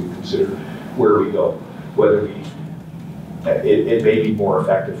back and we would consider where we go. Whether we, it may be more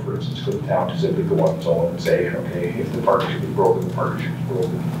effective, for instance, for the town to simply go on its own and say, okay, if the partnership is broken, the partnership is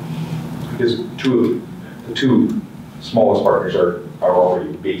broken. Because the two smallest partners are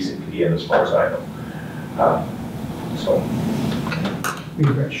already basically in, as far as I know. So.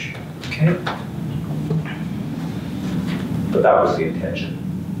 Refresh. Okay. But that was the intention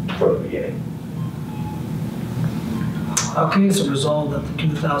from the beginning. Okay, so resolved that the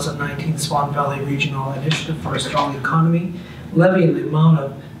 2019 Swan Valley Regional Initiative for a Strong Economy levy in the amount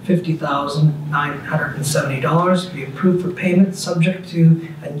of $50,970 be approved for payment subject to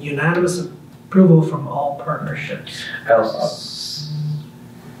a unanimous approval from all partnerships. I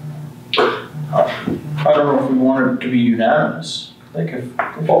don't know if we want it to be unanimous. Like if it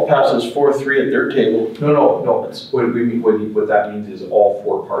passes 4-3 at their table. No. That's what we mean. What that means is all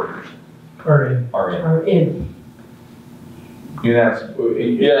 4 partners are in. Unanimous.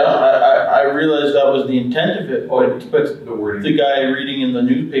 Yeah, I realized that was the intent of it, but the wording. The guy reading in the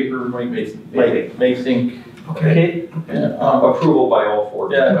newspaper may think. Okay. Approval by all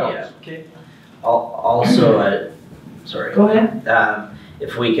 4. Yeah. Okay. Also, sorry. Go ahead.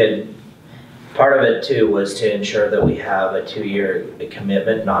 If we could. Part of it too was to ensure that we have a 2-year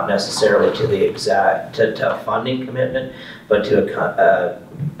commitment, not necessarily to the exact to funding commitment, but to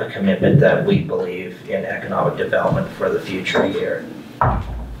a commitment that we believe in economic development for the future year.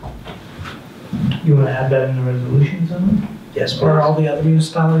 You want to add that in the resolution somewhere? Yes, please. Are all the other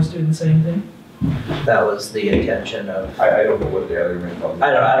municipalities doing the same thing? That was the intention of. I don't know what the other municipalities.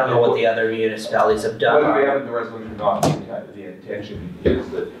 I don't know what the other municipalities have done. Whether we have in the resolution or not, the intention is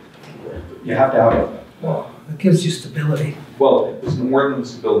that you have to have well, it gives you stability. Well, it's more than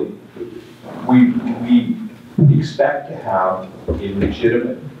stability. We expect to have a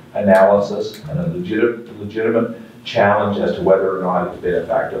legitimate analysis and a legitimate challenge as to whether or not it's been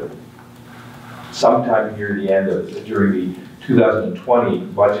effective. Sometime near the end of, during the 2020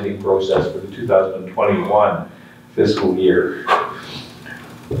 budgeting process for the 2021 fiscal year,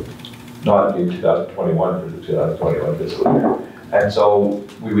 not in 2021 for the 2021 fiscal year. And so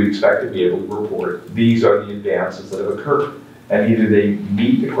we would expect to be able to report, these are the advances that have occurred. And either they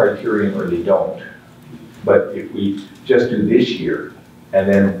meet the criterion or they don't. But if we just do this year, and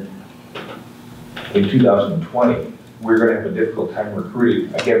then in 2020, we're going to have a difficult time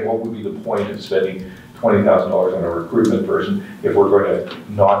recruiting. Again, what would be the point of spending $20,000 on a recruitment person if we're going to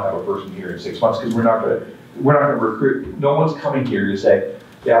not have a person here in 6 months? Because we're not going to recruit. No one's coming here to say,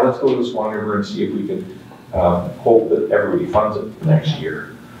 yeah, let's go to the Swan River and see if we can hope that everybody funds it for next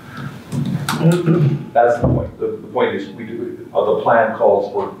year. That's the point. The point is, the plan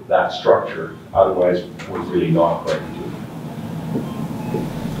calls for that structure, otherwise we're really not going to do it.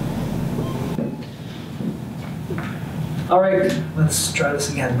 All right, let's try this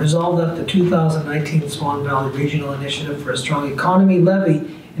again. Resolved that the 2019 Swan Valley Regional Initiative for a Strong Economy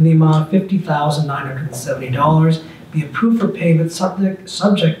levy in the amount of $50,970 be approved for payment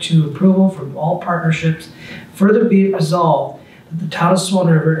subject to approval from all partnerships. Further be it resolved that the town of Swan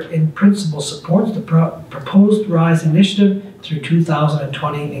River in principle supports the proposed RISE initiative through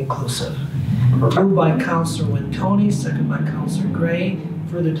 2020 inclusive. Moved by Councillor Wintoniw, second by Councillor Gray.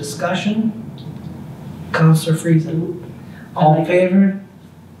 Further discussion? Councillor Friesen. All in favor?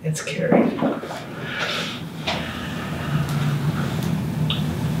 It's carried.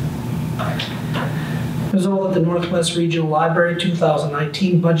 Resolved that the Northwest Regional Library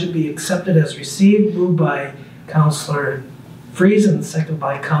 2019 budget be accepted as received. Moved by Councillor Friesen, second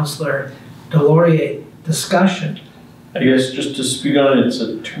by Councillor Delaurier. Discussion. I guess just to speak on it, it's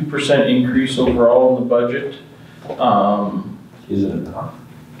a 2% increase overall in the budget. Is it enough?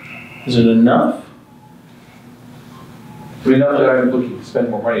 Is it enough? I mean, not that I'm looking to spend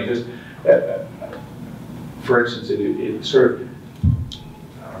more money, just, for instance, it sort of,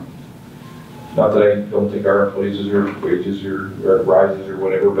 not that I don't think our employees deserve wages or rises or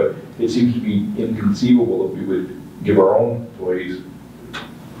whatever, but it seems to be inconceivable that we would give our own employees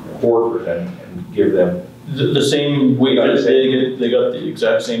 4% and give them The same wages, they got the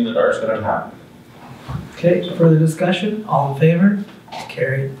exact same that ours gonna have. Okay, further discussion? All in favor?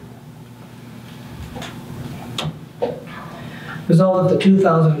 Carried. Resolved that the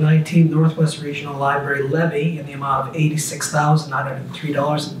 2019 Northwest Regional Library levy in the amount of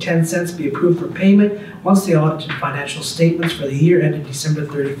 $86,903.10 be approved for payment once the audited financial statements for the year ended December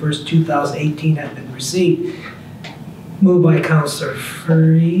 31st, 2018 have been received. Moved by Councillor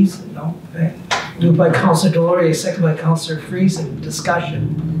Friesen, no, okay. Moved by Councillor Delaurier, second by Councillor Friesen.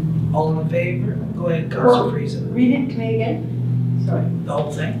 Discussion. All in favor? Go ahead, Councillor Friesen. Read it to me again. Sorry. The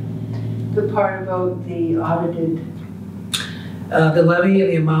whole thing. The part about the audited. The levy in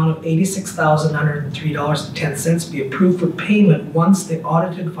the amount of $86,903.10 be approved for payment once the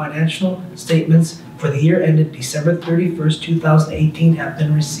audited financial statements for the year ended December 31st, 2018 have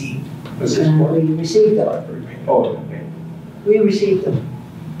been received. This is what? We received them. Oh, okay. We received them.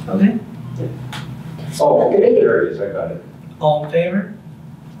 Okay. Oh, okay, there it is, I got it. All in favor?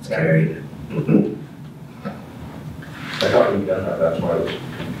 It's carried. I thought we'd done that, that's why I was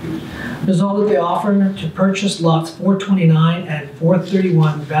confused. Resolved that the offer to purchase lots 429 and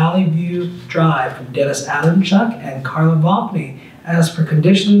 431 Valley View Drive from Dennis Adamchuk and Carla Vopney as per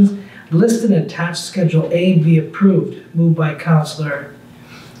conditions listed in attached Schedule A be approved. Moved by Councillor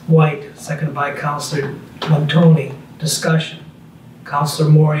Whyte, seconded by Councillor Wintoniw. Discussion. Councillor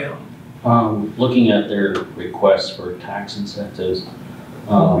Moriaux. Looking at their requests for tax incentives,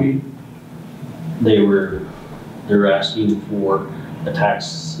 they're asking for a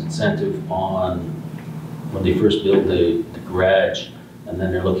tax incentive on when they first build the garage, and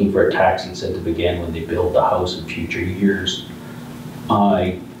then they're looking for a tax incentive again when they build the house in future years.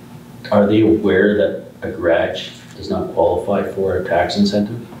 Are they aware that a garage does not qualify for a tax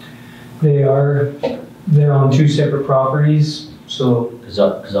incentive? They're on two separate properties, so.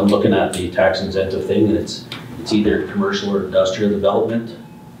 Because I'm looking at the tax incentive thing, and it's either commercial or industrial development,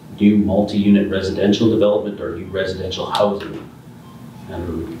 new multi-unit residential development, or new residential housing.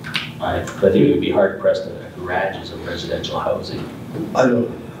 And I think it would be hard pressed that a garage is a residential housing. I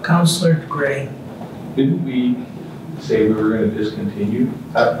don't. Councillor Gray. Didn't we say we were going to discontinue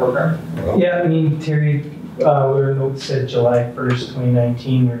that program? Yeah, I mean, Terry, our note said July 1st,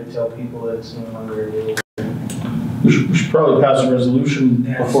 2019, we're to tell people that it's no longer available. We should probably pass a resolution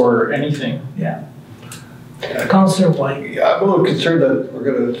Yes. before anything. Yeah. Councillor Whyte. Yeah, I'm a little concerned that we're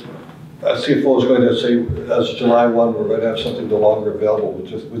gonna, CFO is going to say, as July 1, we're gonna have something no longer available,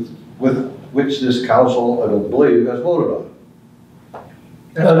 with which this council, I don't believe, has voted on.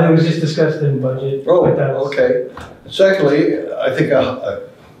 That was just discussed in budget. Oh, but that's- okay. Secondly, I think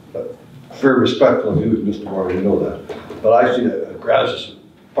very respectful of you, Mr. Moore, you know that. But I see a garage as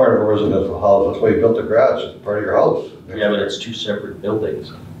part of a residential house. That's why you built the garage, it's part of your house. Yeah, but it's two separate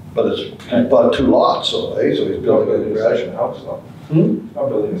buildings. But he bought 2 lots, so he's building a garage. Second house, though. Hmm? Not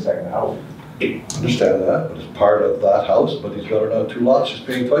building a second house. Understand that, but it's part of that house, but he's got it on 2 lots, he's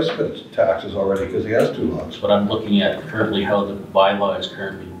paying twice his taxes already because he has 2 lots. But I'm looking at currently how the bylaw is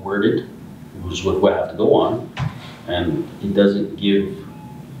currently worded, which is what we have to go on, and it doesn't give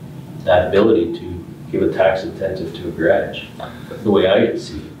that ability to give a tax incentive to a garage, the way I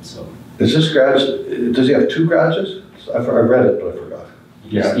see it, so. Is this garage, does he have 2 garages? I read it, but I forgot.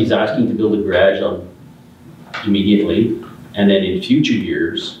 He's asking to build a garage on immediately, and then in future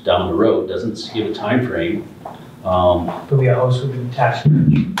years, down the road, doesn't give a time frame. There'll be a house with an attached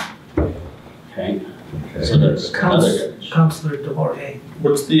garage. Okay, so that's another garage. Councillor Delaurier.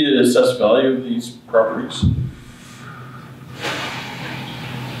 What's the assessed value of these properties?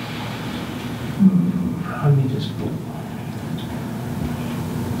 Let me just.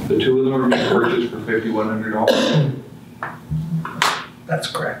 The 2 of them are being purchased for $5,100. That's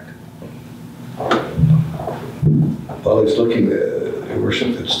correct. Well, it's looking, Your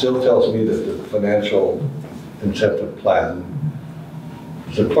Worship, it still tells me that the financial incentive plan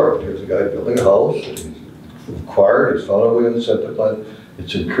is important. Here's a guy building a house, he's required, he's following an incentive plan.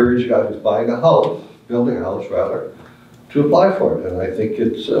 It's encouraging a guy who's buying a house, building a house rather, to apply for it. And I think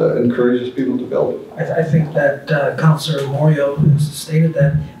it encourages people to build. I think that Councillor Moriaux has stated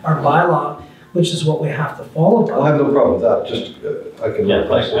that our bylaw, which is what we have to follow. I have no problem with that, just, I can. Yeah,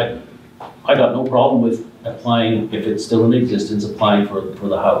 I got no problem with applying, if it's still in existence, applying for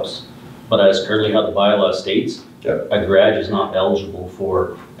the house. But as currently how the bylaw states, Yeah. a garage is not eligible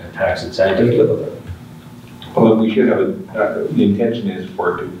for a tax incentive. Well, we should have, the intention is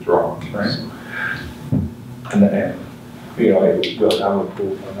for it to withdraw, right? And, you know, we'll have a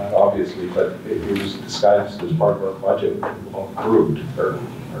proof on that, obviously, but it was disguised as part of our budget, we approved, or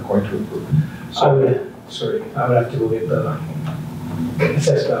are going to approve. I would have to go get the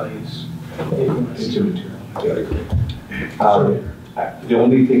assessed values. It's immaterial. I agree. The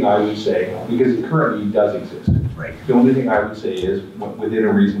only thing I would say, because it currently does exist. Right. The only thing I would say is, within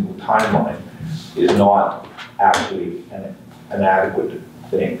a reasonable timeline, is not actually an adequate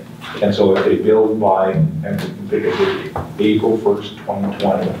thing. And so if they build by, and we can pick a date, April 1st,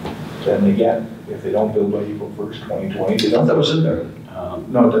 2020, then again, if they don't build by April 1st, 2020, they don't. That was in there.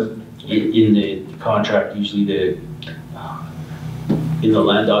 No, it doesn't. In the contract, usually in the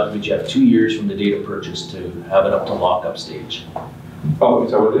land document, you have 2 years from the date of purchase to have it up to lockup stage. Oh, is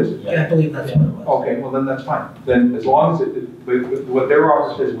that what it is? Yeah, I believe that's what it was. Okay, well then that's fine. Then as long as what their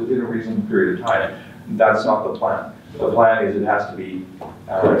offer says within a reasonable period of time, that's not the plan. The plan is it has to be,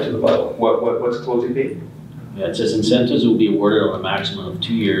 Correct to the bylaw. what's the closing date? Yeah, it says incentives will be awarded on a maximum of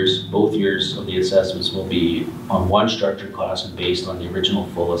 2 years. Both years of the assessments will be on one structure class and based on the original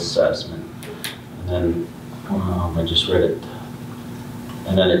full assessment. And then, I just read it.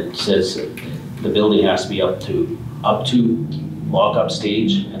 And then it says the building has to be up to lockup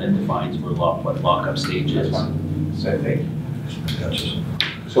stage, and it defines what lockup stage is. Same thing. Gotcha.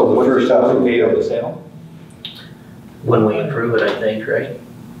 So the first half of the date of the sale? When we approve it, I think, right?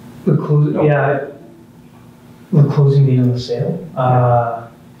 The closing date on the sale. I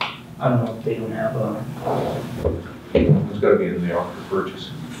don't know if they don't have a. It's got to be in the offer to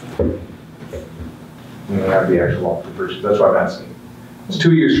purchase. We don't have the actual offer to purchase. That's what I'm asking. It's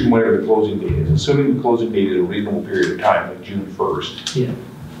 2 years from whatever the closing date is. Assuming the closing date is a reasonable period of time, like June 1st. Yeah.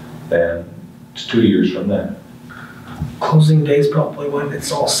 Then it's 2 years from then. Closing day is probably when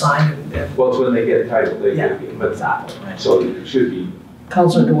it's all signed and. Well, it's when they get a title. But exactly. Right. so it should be.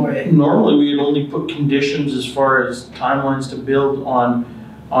 Councillor Delaurier. Normally, we'd only put conditions as far as timelines to build on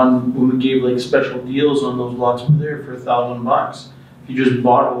when we gave like special deals on those lots over there for $1,000. If you just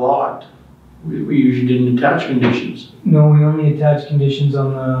bought a lot, we usually didn't attach conditions. No, we only attach conditions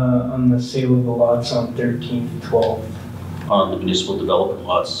on the sale of the lots on 13th, 12th. On the municipal development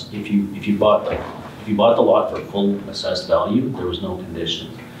lots, if you bought the lot for full assessed value, there was no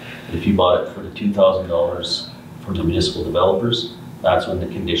condition. If you bought it for the $2,000 from the municipal developers, that's when the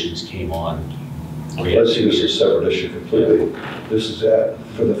conditions came on. Let's see, this is a separate issue completely. Yeah. This is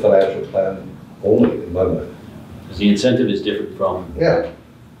for the financial plan only, in my mind. Because the incentive is different from the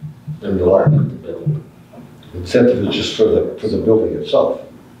build. Incentive is just for the building itself.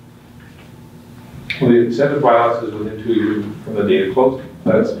 Well, the incentive bylaw says within 2 years from the date of closing.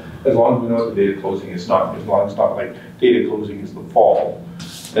 That's as long as we know what the date of closing is. Not as long as it's not like date of closing is the fall,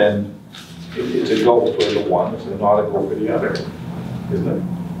 then it's a go for the one, it's not a go for the other, isn't it?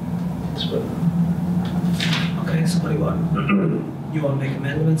 Okay, so what do you want? You want to make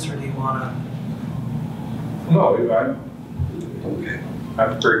amendments, or do you want to? No,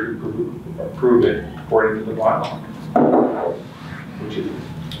 I'm prepared to approve it according to the bylaw, which is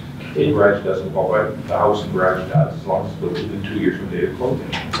the garage doesn't qualify, the house and garage does, as long as it's within 2 years from the date of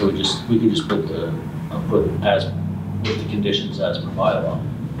closing. So we can just put as with the conditions as per bylaw.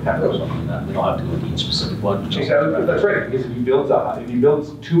 Yeah, Or something like that. We don't have to go into each specific one. exactly. That's right, because if you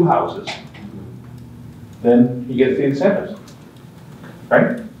build 2 houses, then you get the incentives,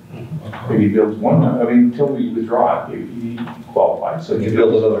 right? If he builds one, I mean, until we withdraw it, he qualifies, so So he you can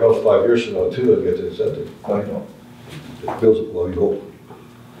build build. another house 5 years from now too and get the incentive. I know. Builds it, well, you hope.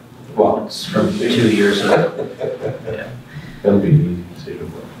 Well, It's from 2 years ago. it'll be an easy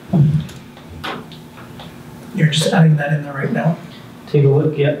decision. You're just adding that in there right now? Take a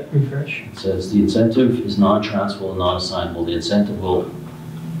look, yeah, refresh. It says the incentive is non-transferable and non-assignable. The incentive will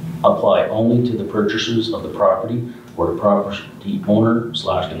apply only to the purchasers of the property or the property owner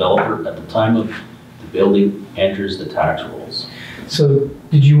 / developer at the time of the building enters the tax rolls. So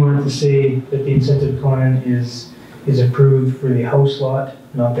did you want to say that the incentive plan is approved for the house lot,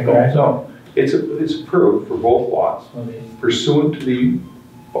 not the garage lot? No, it's approved for both lots Okay. pursuant to the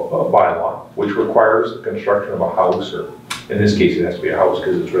bylaw, which requires the construction of a house, or in this case, it has to be a house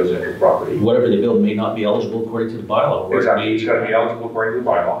because it's residential property. Whatever they build may not be eligible according to the bylaw. or it Exactly, may- it's gotta be eligible according to the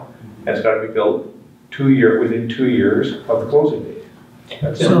bylaw, and it's gotta be built within 2 years of the closing date.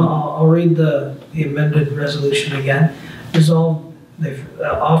 That's it. So I'll read the amended resolution again. Resolved, they've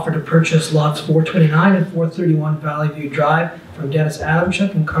offered to purchase lots 429 and 431 Valley View Drive from Dennis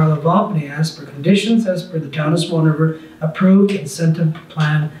Adamchuk and Carla Vopny as per conditions as per the Town of Swan River approved incentive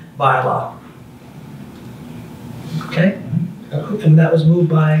plan bylaw. Okay? And that was moved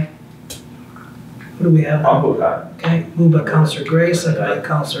by, who do we have? I'll put that. Okay, moved by Councillor Gray, second by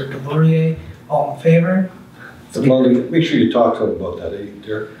Councillor Delaurier. All in favor? Well, make sure you talk to them about that,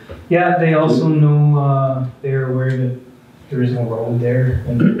 Derek. Yeah, they also know, they're aware that there is no road there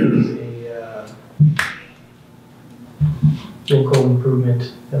and there is a local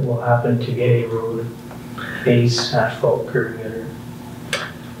improvement that will happen to get a road base asphalt curb gutter.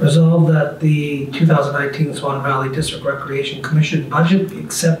 Resolved that the 2019 Swan Valley District Recreation Commission budget be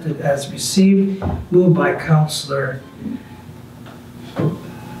accepted as received. Moved by Councillor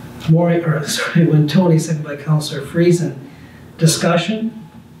Wintoniw, second by Councillor Friesen. Discussion?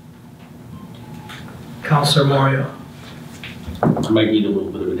 Councillor Moriaux. I might need a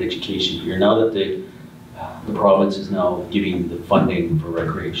little bit of an education here. Now that the province is now giving the funding for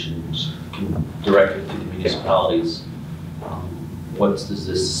recreations directly to the municipalities, what does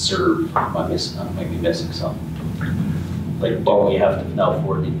this serve? I might be missing something. Like, don't we have to now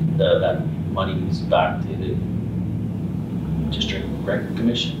forward that money is back to the district record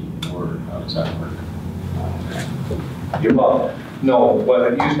commission, or how does that work? Well, no,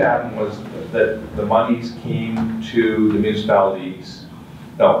 what used to happen was that the monies came to the municipalities,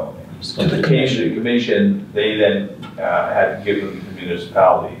 no, if it came to the commission, they then had to give them to the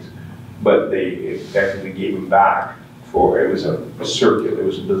municipalities, but they effectively gave them back for, it was a circular, it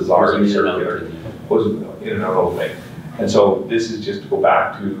was a bizarre circular, it was in and out of thing. And so this is just to go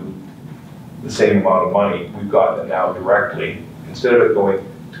back to the same amount of money we've got it now directly, instead of it going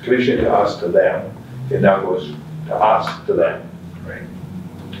to commission to us to them, it now goes to us to them. Right.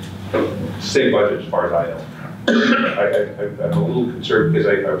 Same budget as far as I know. I'm a little concerned because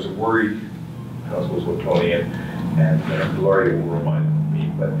I was worried, I was with Tony and Delaurier will remind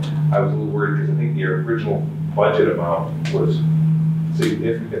me, but I was a little worried because I think the original budget amount was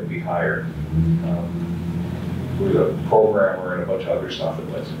significantly higher. With a programmer and a bunch of other stuff that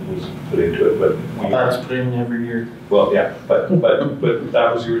was put into it, but That's put in every year. well, yeah, but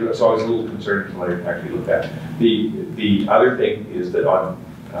that was your, so I was a little concerned until I actually looked at it. The other thing is that on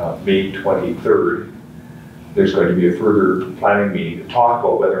May 23rd, there's going to be a further planning meeting to talk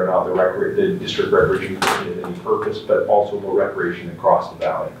about whether or not the district recreation commission has any purpose, but also the recreation across the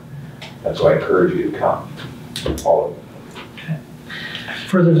valley. And so I encourage you to come, all of it. Okay.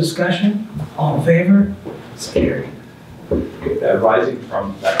 Further discussion? All in favor? It's carried. Arising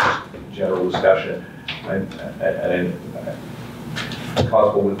from that general discussion,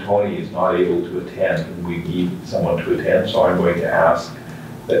 Constable Wintoniw is not able to attend, and we need someone to attend, so I'm going to ask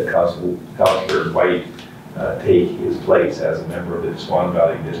that Councillor Whyte take his place as a member of the Swan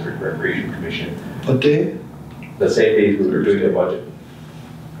Valley District Recreation Commission. What day? The same day we were doing the budget,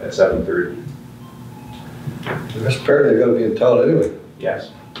 at 7:30. That's apparently gotta be in town anyway.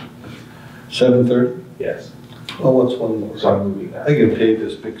 Yes, 7:30? yes. Oh, what's one more? So I'm moving that. I get paid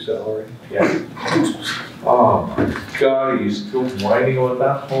this big salary. Yes. Oh my God, are you still whining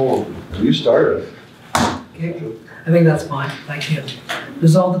about that? Oh, You started. Okay, I think that's fine, thank you.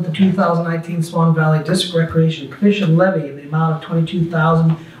 Resolved that the 2019 Swan Valley District Recreation Commission levy in the amount of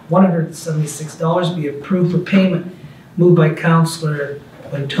 $22,176 be approved for payment. Moved by Councillor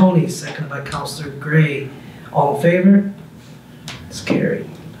Wintoniw, seconded by Councillor Gray. All in favor? It's carried.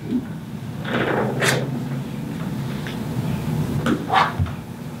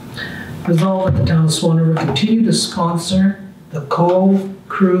 Resolved that the Town of Swan River continue to sponsor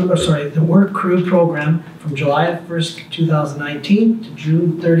the work crew program from July 1st, 2019 to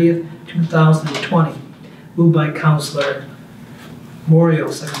June 30th, 2020. Moved by Councillor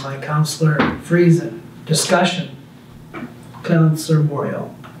Moriaux, second by Councillor Friesen. Discussion. Councillor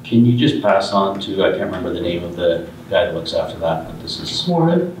Moriaux. Can you just pass on to, I can't remember the name of the guy that looks after that, but this is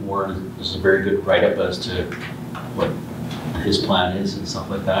Swan. Warren. This is a very good write-up as to what his plan is and stuff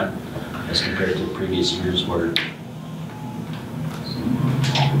like that, as compared to previous years where.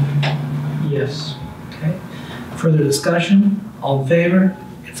 Yes. Okay. Further discussion? All in favor?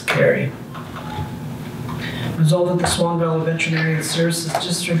 It's carried. Resolved that the Swan Valley Veterinary Services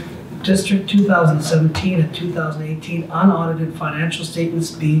District 2017 and 2018 unaudited financial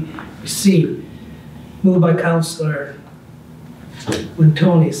statements be received. Moved by Councillor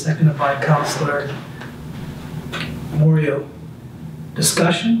Wintoniw, seconded by Councillor Moriaux.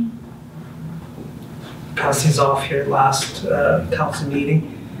 Discussion? Passed these off here last council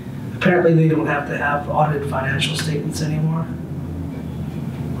meeting. Apparently they don't have to have audited financial statements anymore.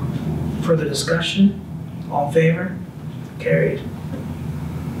 Further discussion? All in favor? Carried.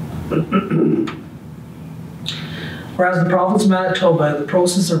 Whereas the province of Manitoba in the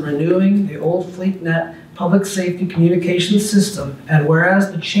process of renewing the old FleetNet public safety communications system, and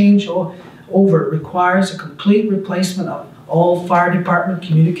whereas the change over requires a complete replacement of all fire department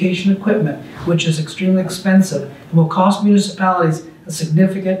communication equipment, which is extremely expensive and will cost municipalities a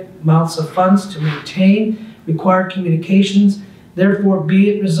significant amounts of funds to maintain required communications. Therefore, be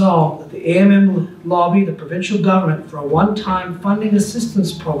it resolved that the AMM lobby the provincial government for a one-time funding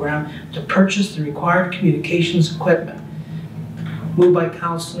assistance program to purchase the required communications equipment. Moved by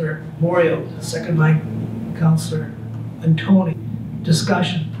Councillor Moriaux, second by Councillor Wintoniw.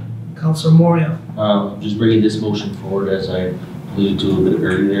 Discussion. Councillor Moriaux. Just bringing this motion forward, as I alluded to a little bit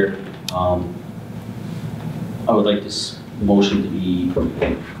earlier. I would like this motion to be,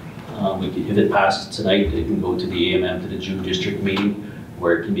 if it passes tonight, it can go to the AMM, to the June district meeting,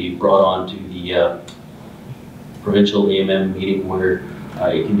 where it can be brought on to the provincial AMM meeting, where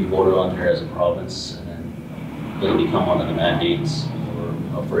it can be voted on there as a province, and then it'll become one of the mandates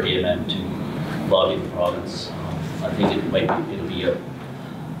for AMM to lobby the province. I think it'll be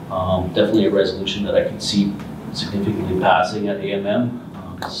definitely a resolution that I could see significantly passing at AMM,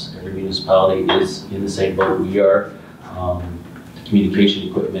 because every municipality is in the same boat we are. The communication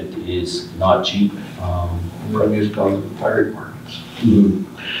equipment is not cheap. Revenue's gone to the fire departments.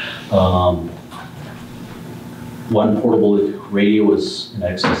 One portable radio was in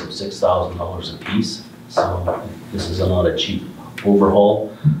excess of $6,000 a piece, so this is not a cheap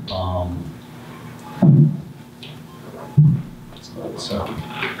overhaul. So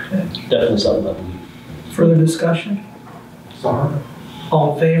it's definitely something that we. Further discussion? Sorry.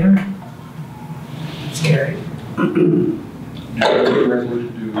 All in favor? It's carried.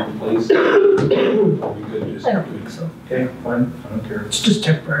 Resolution to replace. Are we good? Just I don't think so. Okay, fine. I don't care. It's just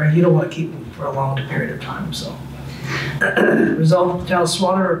temporary. You don't want to keep them for a long period of time, so. Resolved, the town of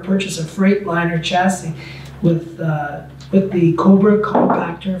Swan to purchase a Freightliner chassis with the Cobra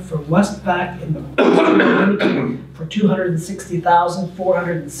compactor from Westback in the for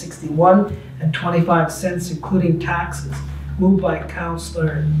 $260,461.25, including taxes. Moved by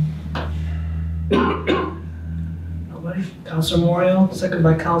Councillor. Nobody? Councillor Moriaux, second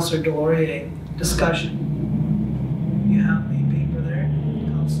by Councillor Delaurier. Discussion. You have the paper there,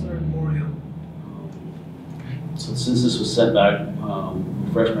 Councillor Moriaux. So since this was sent back,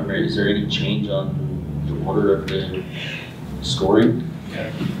 refresh my memory, is there any change on the order of the scoring?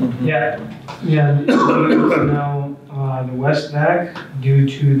 Yeah, now, the Westback, due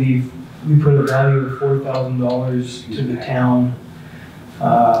to we put a value of $4,000 to the town,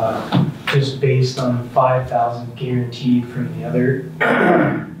 just based on $5,000 guaranteed from the other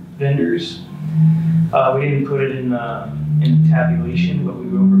vendors. We didn't put it in the tabulation, but we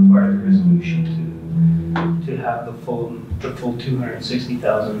will require the resolution to have the full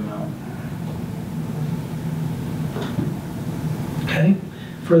 $260,000 amount. Okay,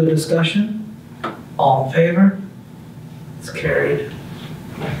 further discussion? All in favor? It's carried.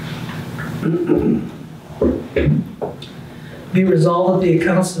 Be resolved that the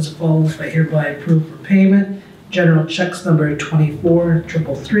accounts as follows are hereby approved for payment. General checks number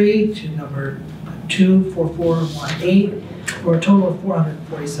 24333 to number 24418 for a total of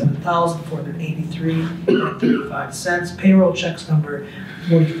 $447,483.35. Payroll checks number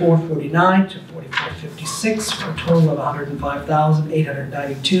 4449 to 4456 for a total of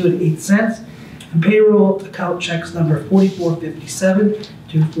 $105,892.08. And payroll account checks number 4457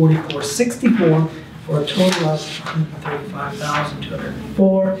 to 4464 for a total of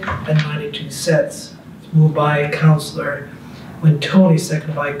 $135,204.92. Moved by Councillor Wintoniw,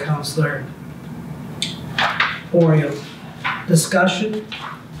 seconded by Councillor Moriaux. Discussion?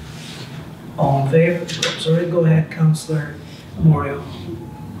 All in favor? Sorry, go ahead, Councillor Moriaux.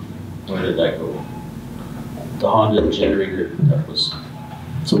 Where did that go? The Honda generator, that was,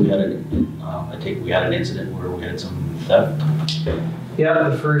 so we had I think we had an incident where we had some theft. Yeah,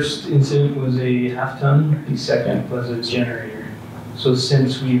 the first incident was a half ton, the second was a generator. So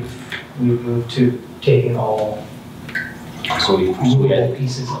since we've moved to taking all So we movable had,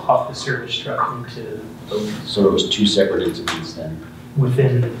 pieces off the service truck into those so it was 2 separate incidents then.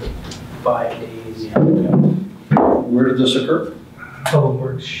 within 5 days, yeah. Where did this occur? Public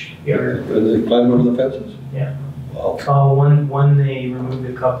Works yard. Did they climb over the fences? Yeah. Wow. One they removed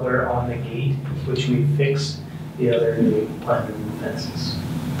the coupler on the gate, which we fixed. The other they planted the fences.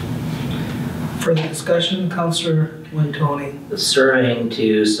 Further discussion, Councillor Wintoniw. The surveying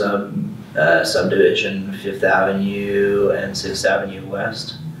to subdivision 5th Avenue and 6th Avenue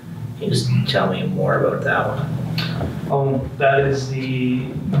West. Can you just tell me more about that one? That is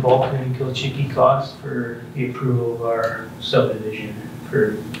the Vulcan and Kilchickie cost for the approval of our subdivision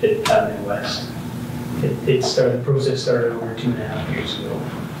for 5th Avenue West. The process started over 2.5 years ago.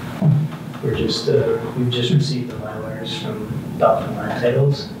 We've just received the Mylars from Dr. Land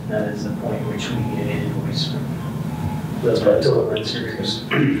Titles. That is the point which we get an invoice from the Delaurier surveyors.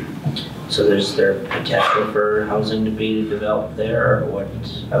 So is there potential for housing to be developed there, or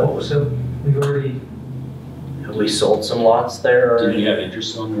what? So we've already, Have we sold some lots there? Or? Did you have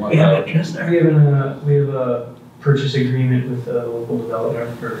interest on one? We have interest there. we have a purchase agreement with the local developer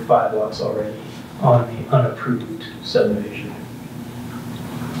for 5 lots already on the unapproved subdivision.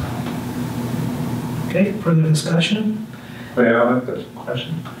 Okay, further discussion? Wait, I like this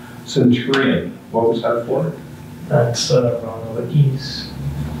question. Centurion, what was that for? That's Ronald McGee's.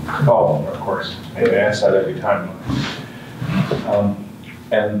 Oh, of course, maybe I ask that every time.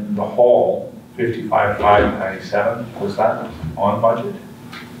 And the hall, 55,597, was that on budget?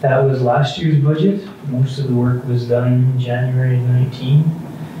 That was last year's budget. Most of the work was done in January 19.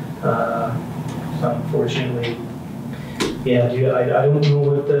 Unfortunately, yeah, I don't know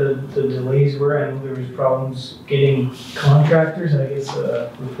what the delays were. I know there was problems getting contractors. I guess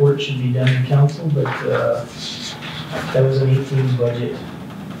a report should be done to council, but that was an 18 budget.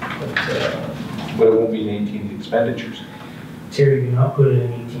 But it won't be in 18 expenditures. Terry did not put it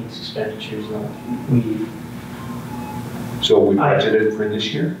in 18 expenditures, no. So we budgeted for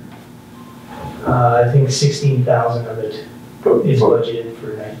this year? I think 16,000 of it is budgeted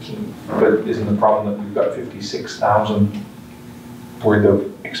for 19. But isn't the problem that we've got 56,000 worth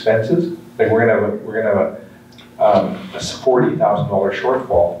of expenses? Like we're gonna have a $40,000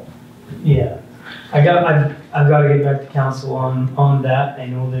 shortfall. Yeah, I've got to get back to council on that. I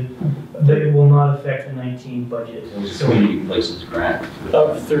know that it will not affect the 19 budget. It was a community places grant. That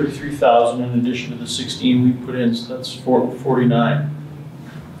was 33,000 in addition to the 16 we put in, so that's 49.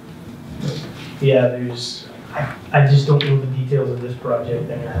 Yeah, I just don't know the details of this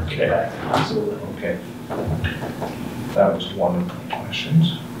project. I'm gonna have to get back to council. Okay. That was one of the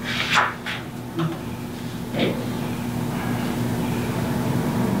questions.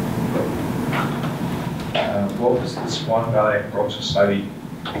 What was the Swan Valley Growth Society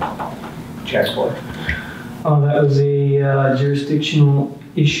check for? Oh, that was a jurisdictional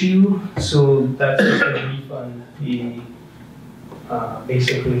issue, so that's just a refund.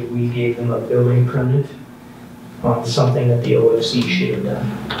 Basically, we gave them a building permit on something that the OFC should have done.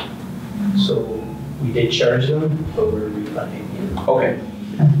 So we did charge them, but we're refunding them. Okay.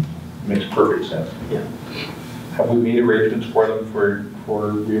 Makes perfect sense. Yeah. Have we made arrangements for them for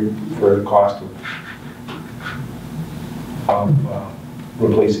the cost of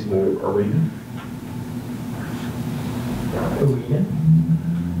replacing the arena? Arena?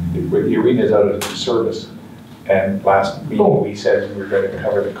 The arena is out of service, and last meeting we said we were going to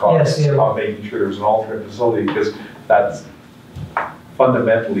cover the costs of making sure there was an alternate facility, because that's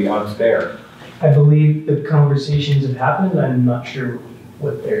fundamentally unfair. I believe the conversations have happened. I'm not sure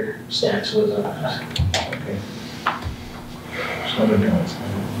what their stance was on that. Okay. Something else. I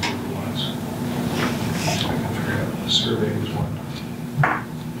don't know what it was. I can figure out the survey was one.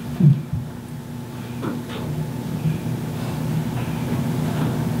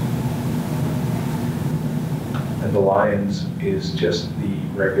 And the Lions is just the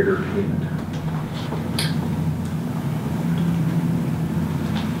regular payment.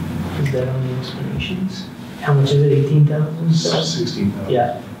 Is that on the explanations? How much is it? 18,000? 16,000.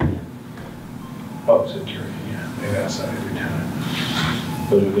 Yeah. Oh, Centurion, yeah, they ask that every time.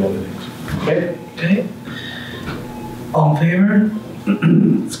 Those are the other things. Okay. Okay. All in favor?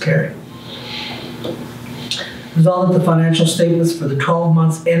 It's carried. Resolved that the financial statements for the 12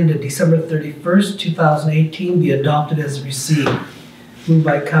 months ended December 31st, 2018 be adopted as received. Moved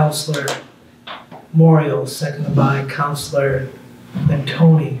by Councillor Moriaux, seconded by Councillor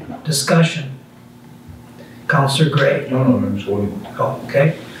Wintoniw. Discussion. Councillor Gray. No, I'm just waiting. Oh,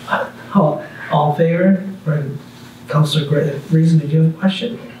 okay. All in favor? Or Councillor Gray, Friesen, did you have a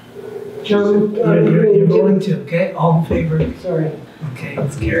question? John, You're voting too, okay? All in favor? Sorry. Okay,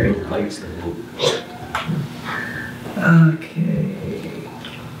 it's carried. Okay.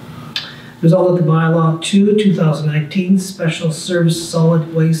 Resolved that the bylaw 2, 2019 Special Service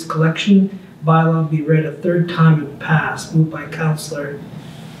Solid Waste Collection bylaw be read a third time and passed. Moved by Councillor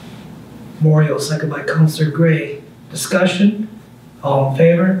Moriaux, second by Councillor Gray. Discussion? All in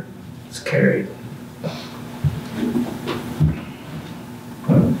favor? It's carried.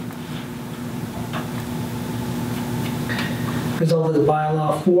 Resolved that the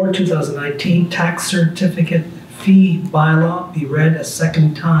bylaw 4, 2019 tax certificate fee bylaw be read a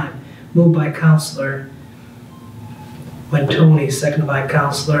second time. Moved by Councillor Wintoniw, seconded by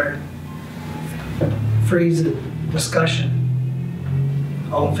Councillor Friesen. Discussion.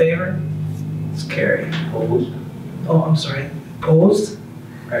 All in favor? It's carried. Opposed? Oh, I'm sorry. Opposed?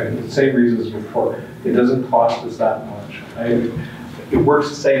 And the same reasons before. It doesn't cost us that much. It works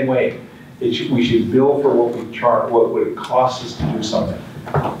the same way. We should bill for what we charge, what it costs us to do something.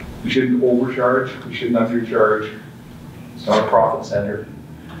 We shouldn't overcharge, we shouldn't undercharge. It's not a profit center.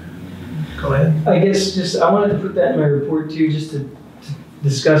 Go ahead. I guess just, I wanted to put that in my report too, just to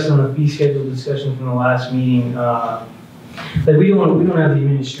discuss on a fee schedule discussion from the last meeting. Like we don't have the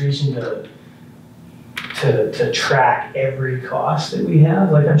administration to track every cost that we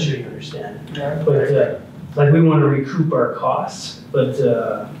have, like I'm sure you understand. But like we want to recoup our costs, but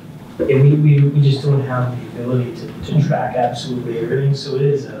we just don't have the ability to track absolutely everything. So it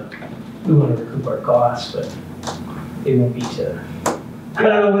is we want to recoup our costs, but it won't be to. I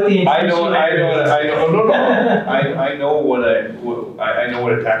don't know what the. I know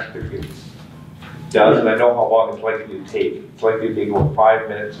what a tax certificate does, and I know how long it's likely to take. It's likely to take about 5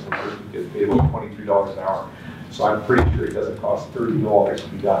 minutes, and the person gets paid about $23 an hour. So I'm pretty sure it doesn't cost $30 to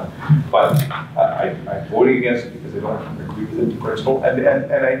be done. But I'm voting against it because I don't agree with it in principle.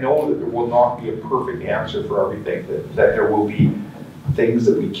 And I know that there will not be a perfect answer for everything, that there will be things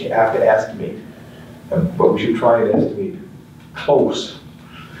that we have to estimate. But we should try and estimate close,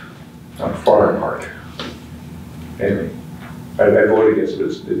 not far apart. Anyway, I voted against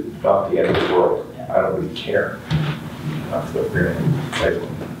it. It's not the end of the world. I don't really care. That's what we're going.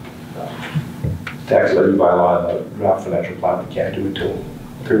 Tax levy bylaw and the draft financial plan, we can't do until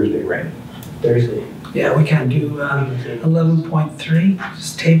Thursday, right? Thursday. Yeah, we can't do 11.3.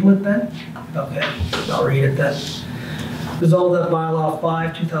 Just table it then? Okay, I'll read it then. Resolved that bylaw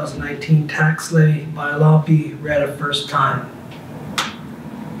 5, 2019 tax levy bylaw be read a first time.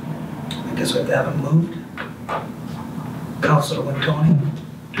 I guess we have to have it moved. Councillor Wintoniw.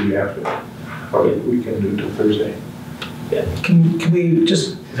 Do we have to? Or we can do it till Thursday. Yeah. Can we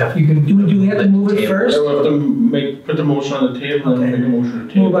just, you can do we have to move it first? I will have to put the motion on the table and then make a motion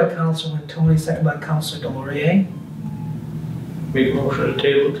to table. Moved by Councillor Wintoniw, second by Councillor Delaurier. Make a motion to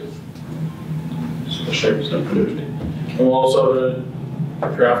table it. So the shape is up Thursday. And we'll also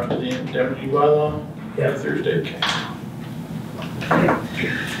have a draft of the indemnity bylaw. Yeah. Thursday.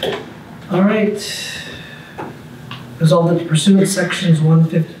 Okay. All right. Resolved that pursuant to sections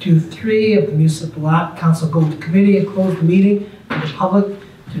 152.3 of the Municipal Act, Council go to committee and close the meeting for the public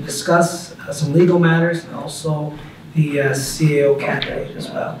to discuss some legal matters and also the CAO candidate as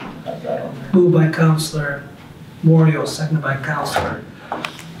well. Moved by Councillor Moriaux, seconded by Councillor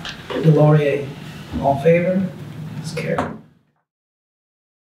Delaurier. All in favor? It's carried.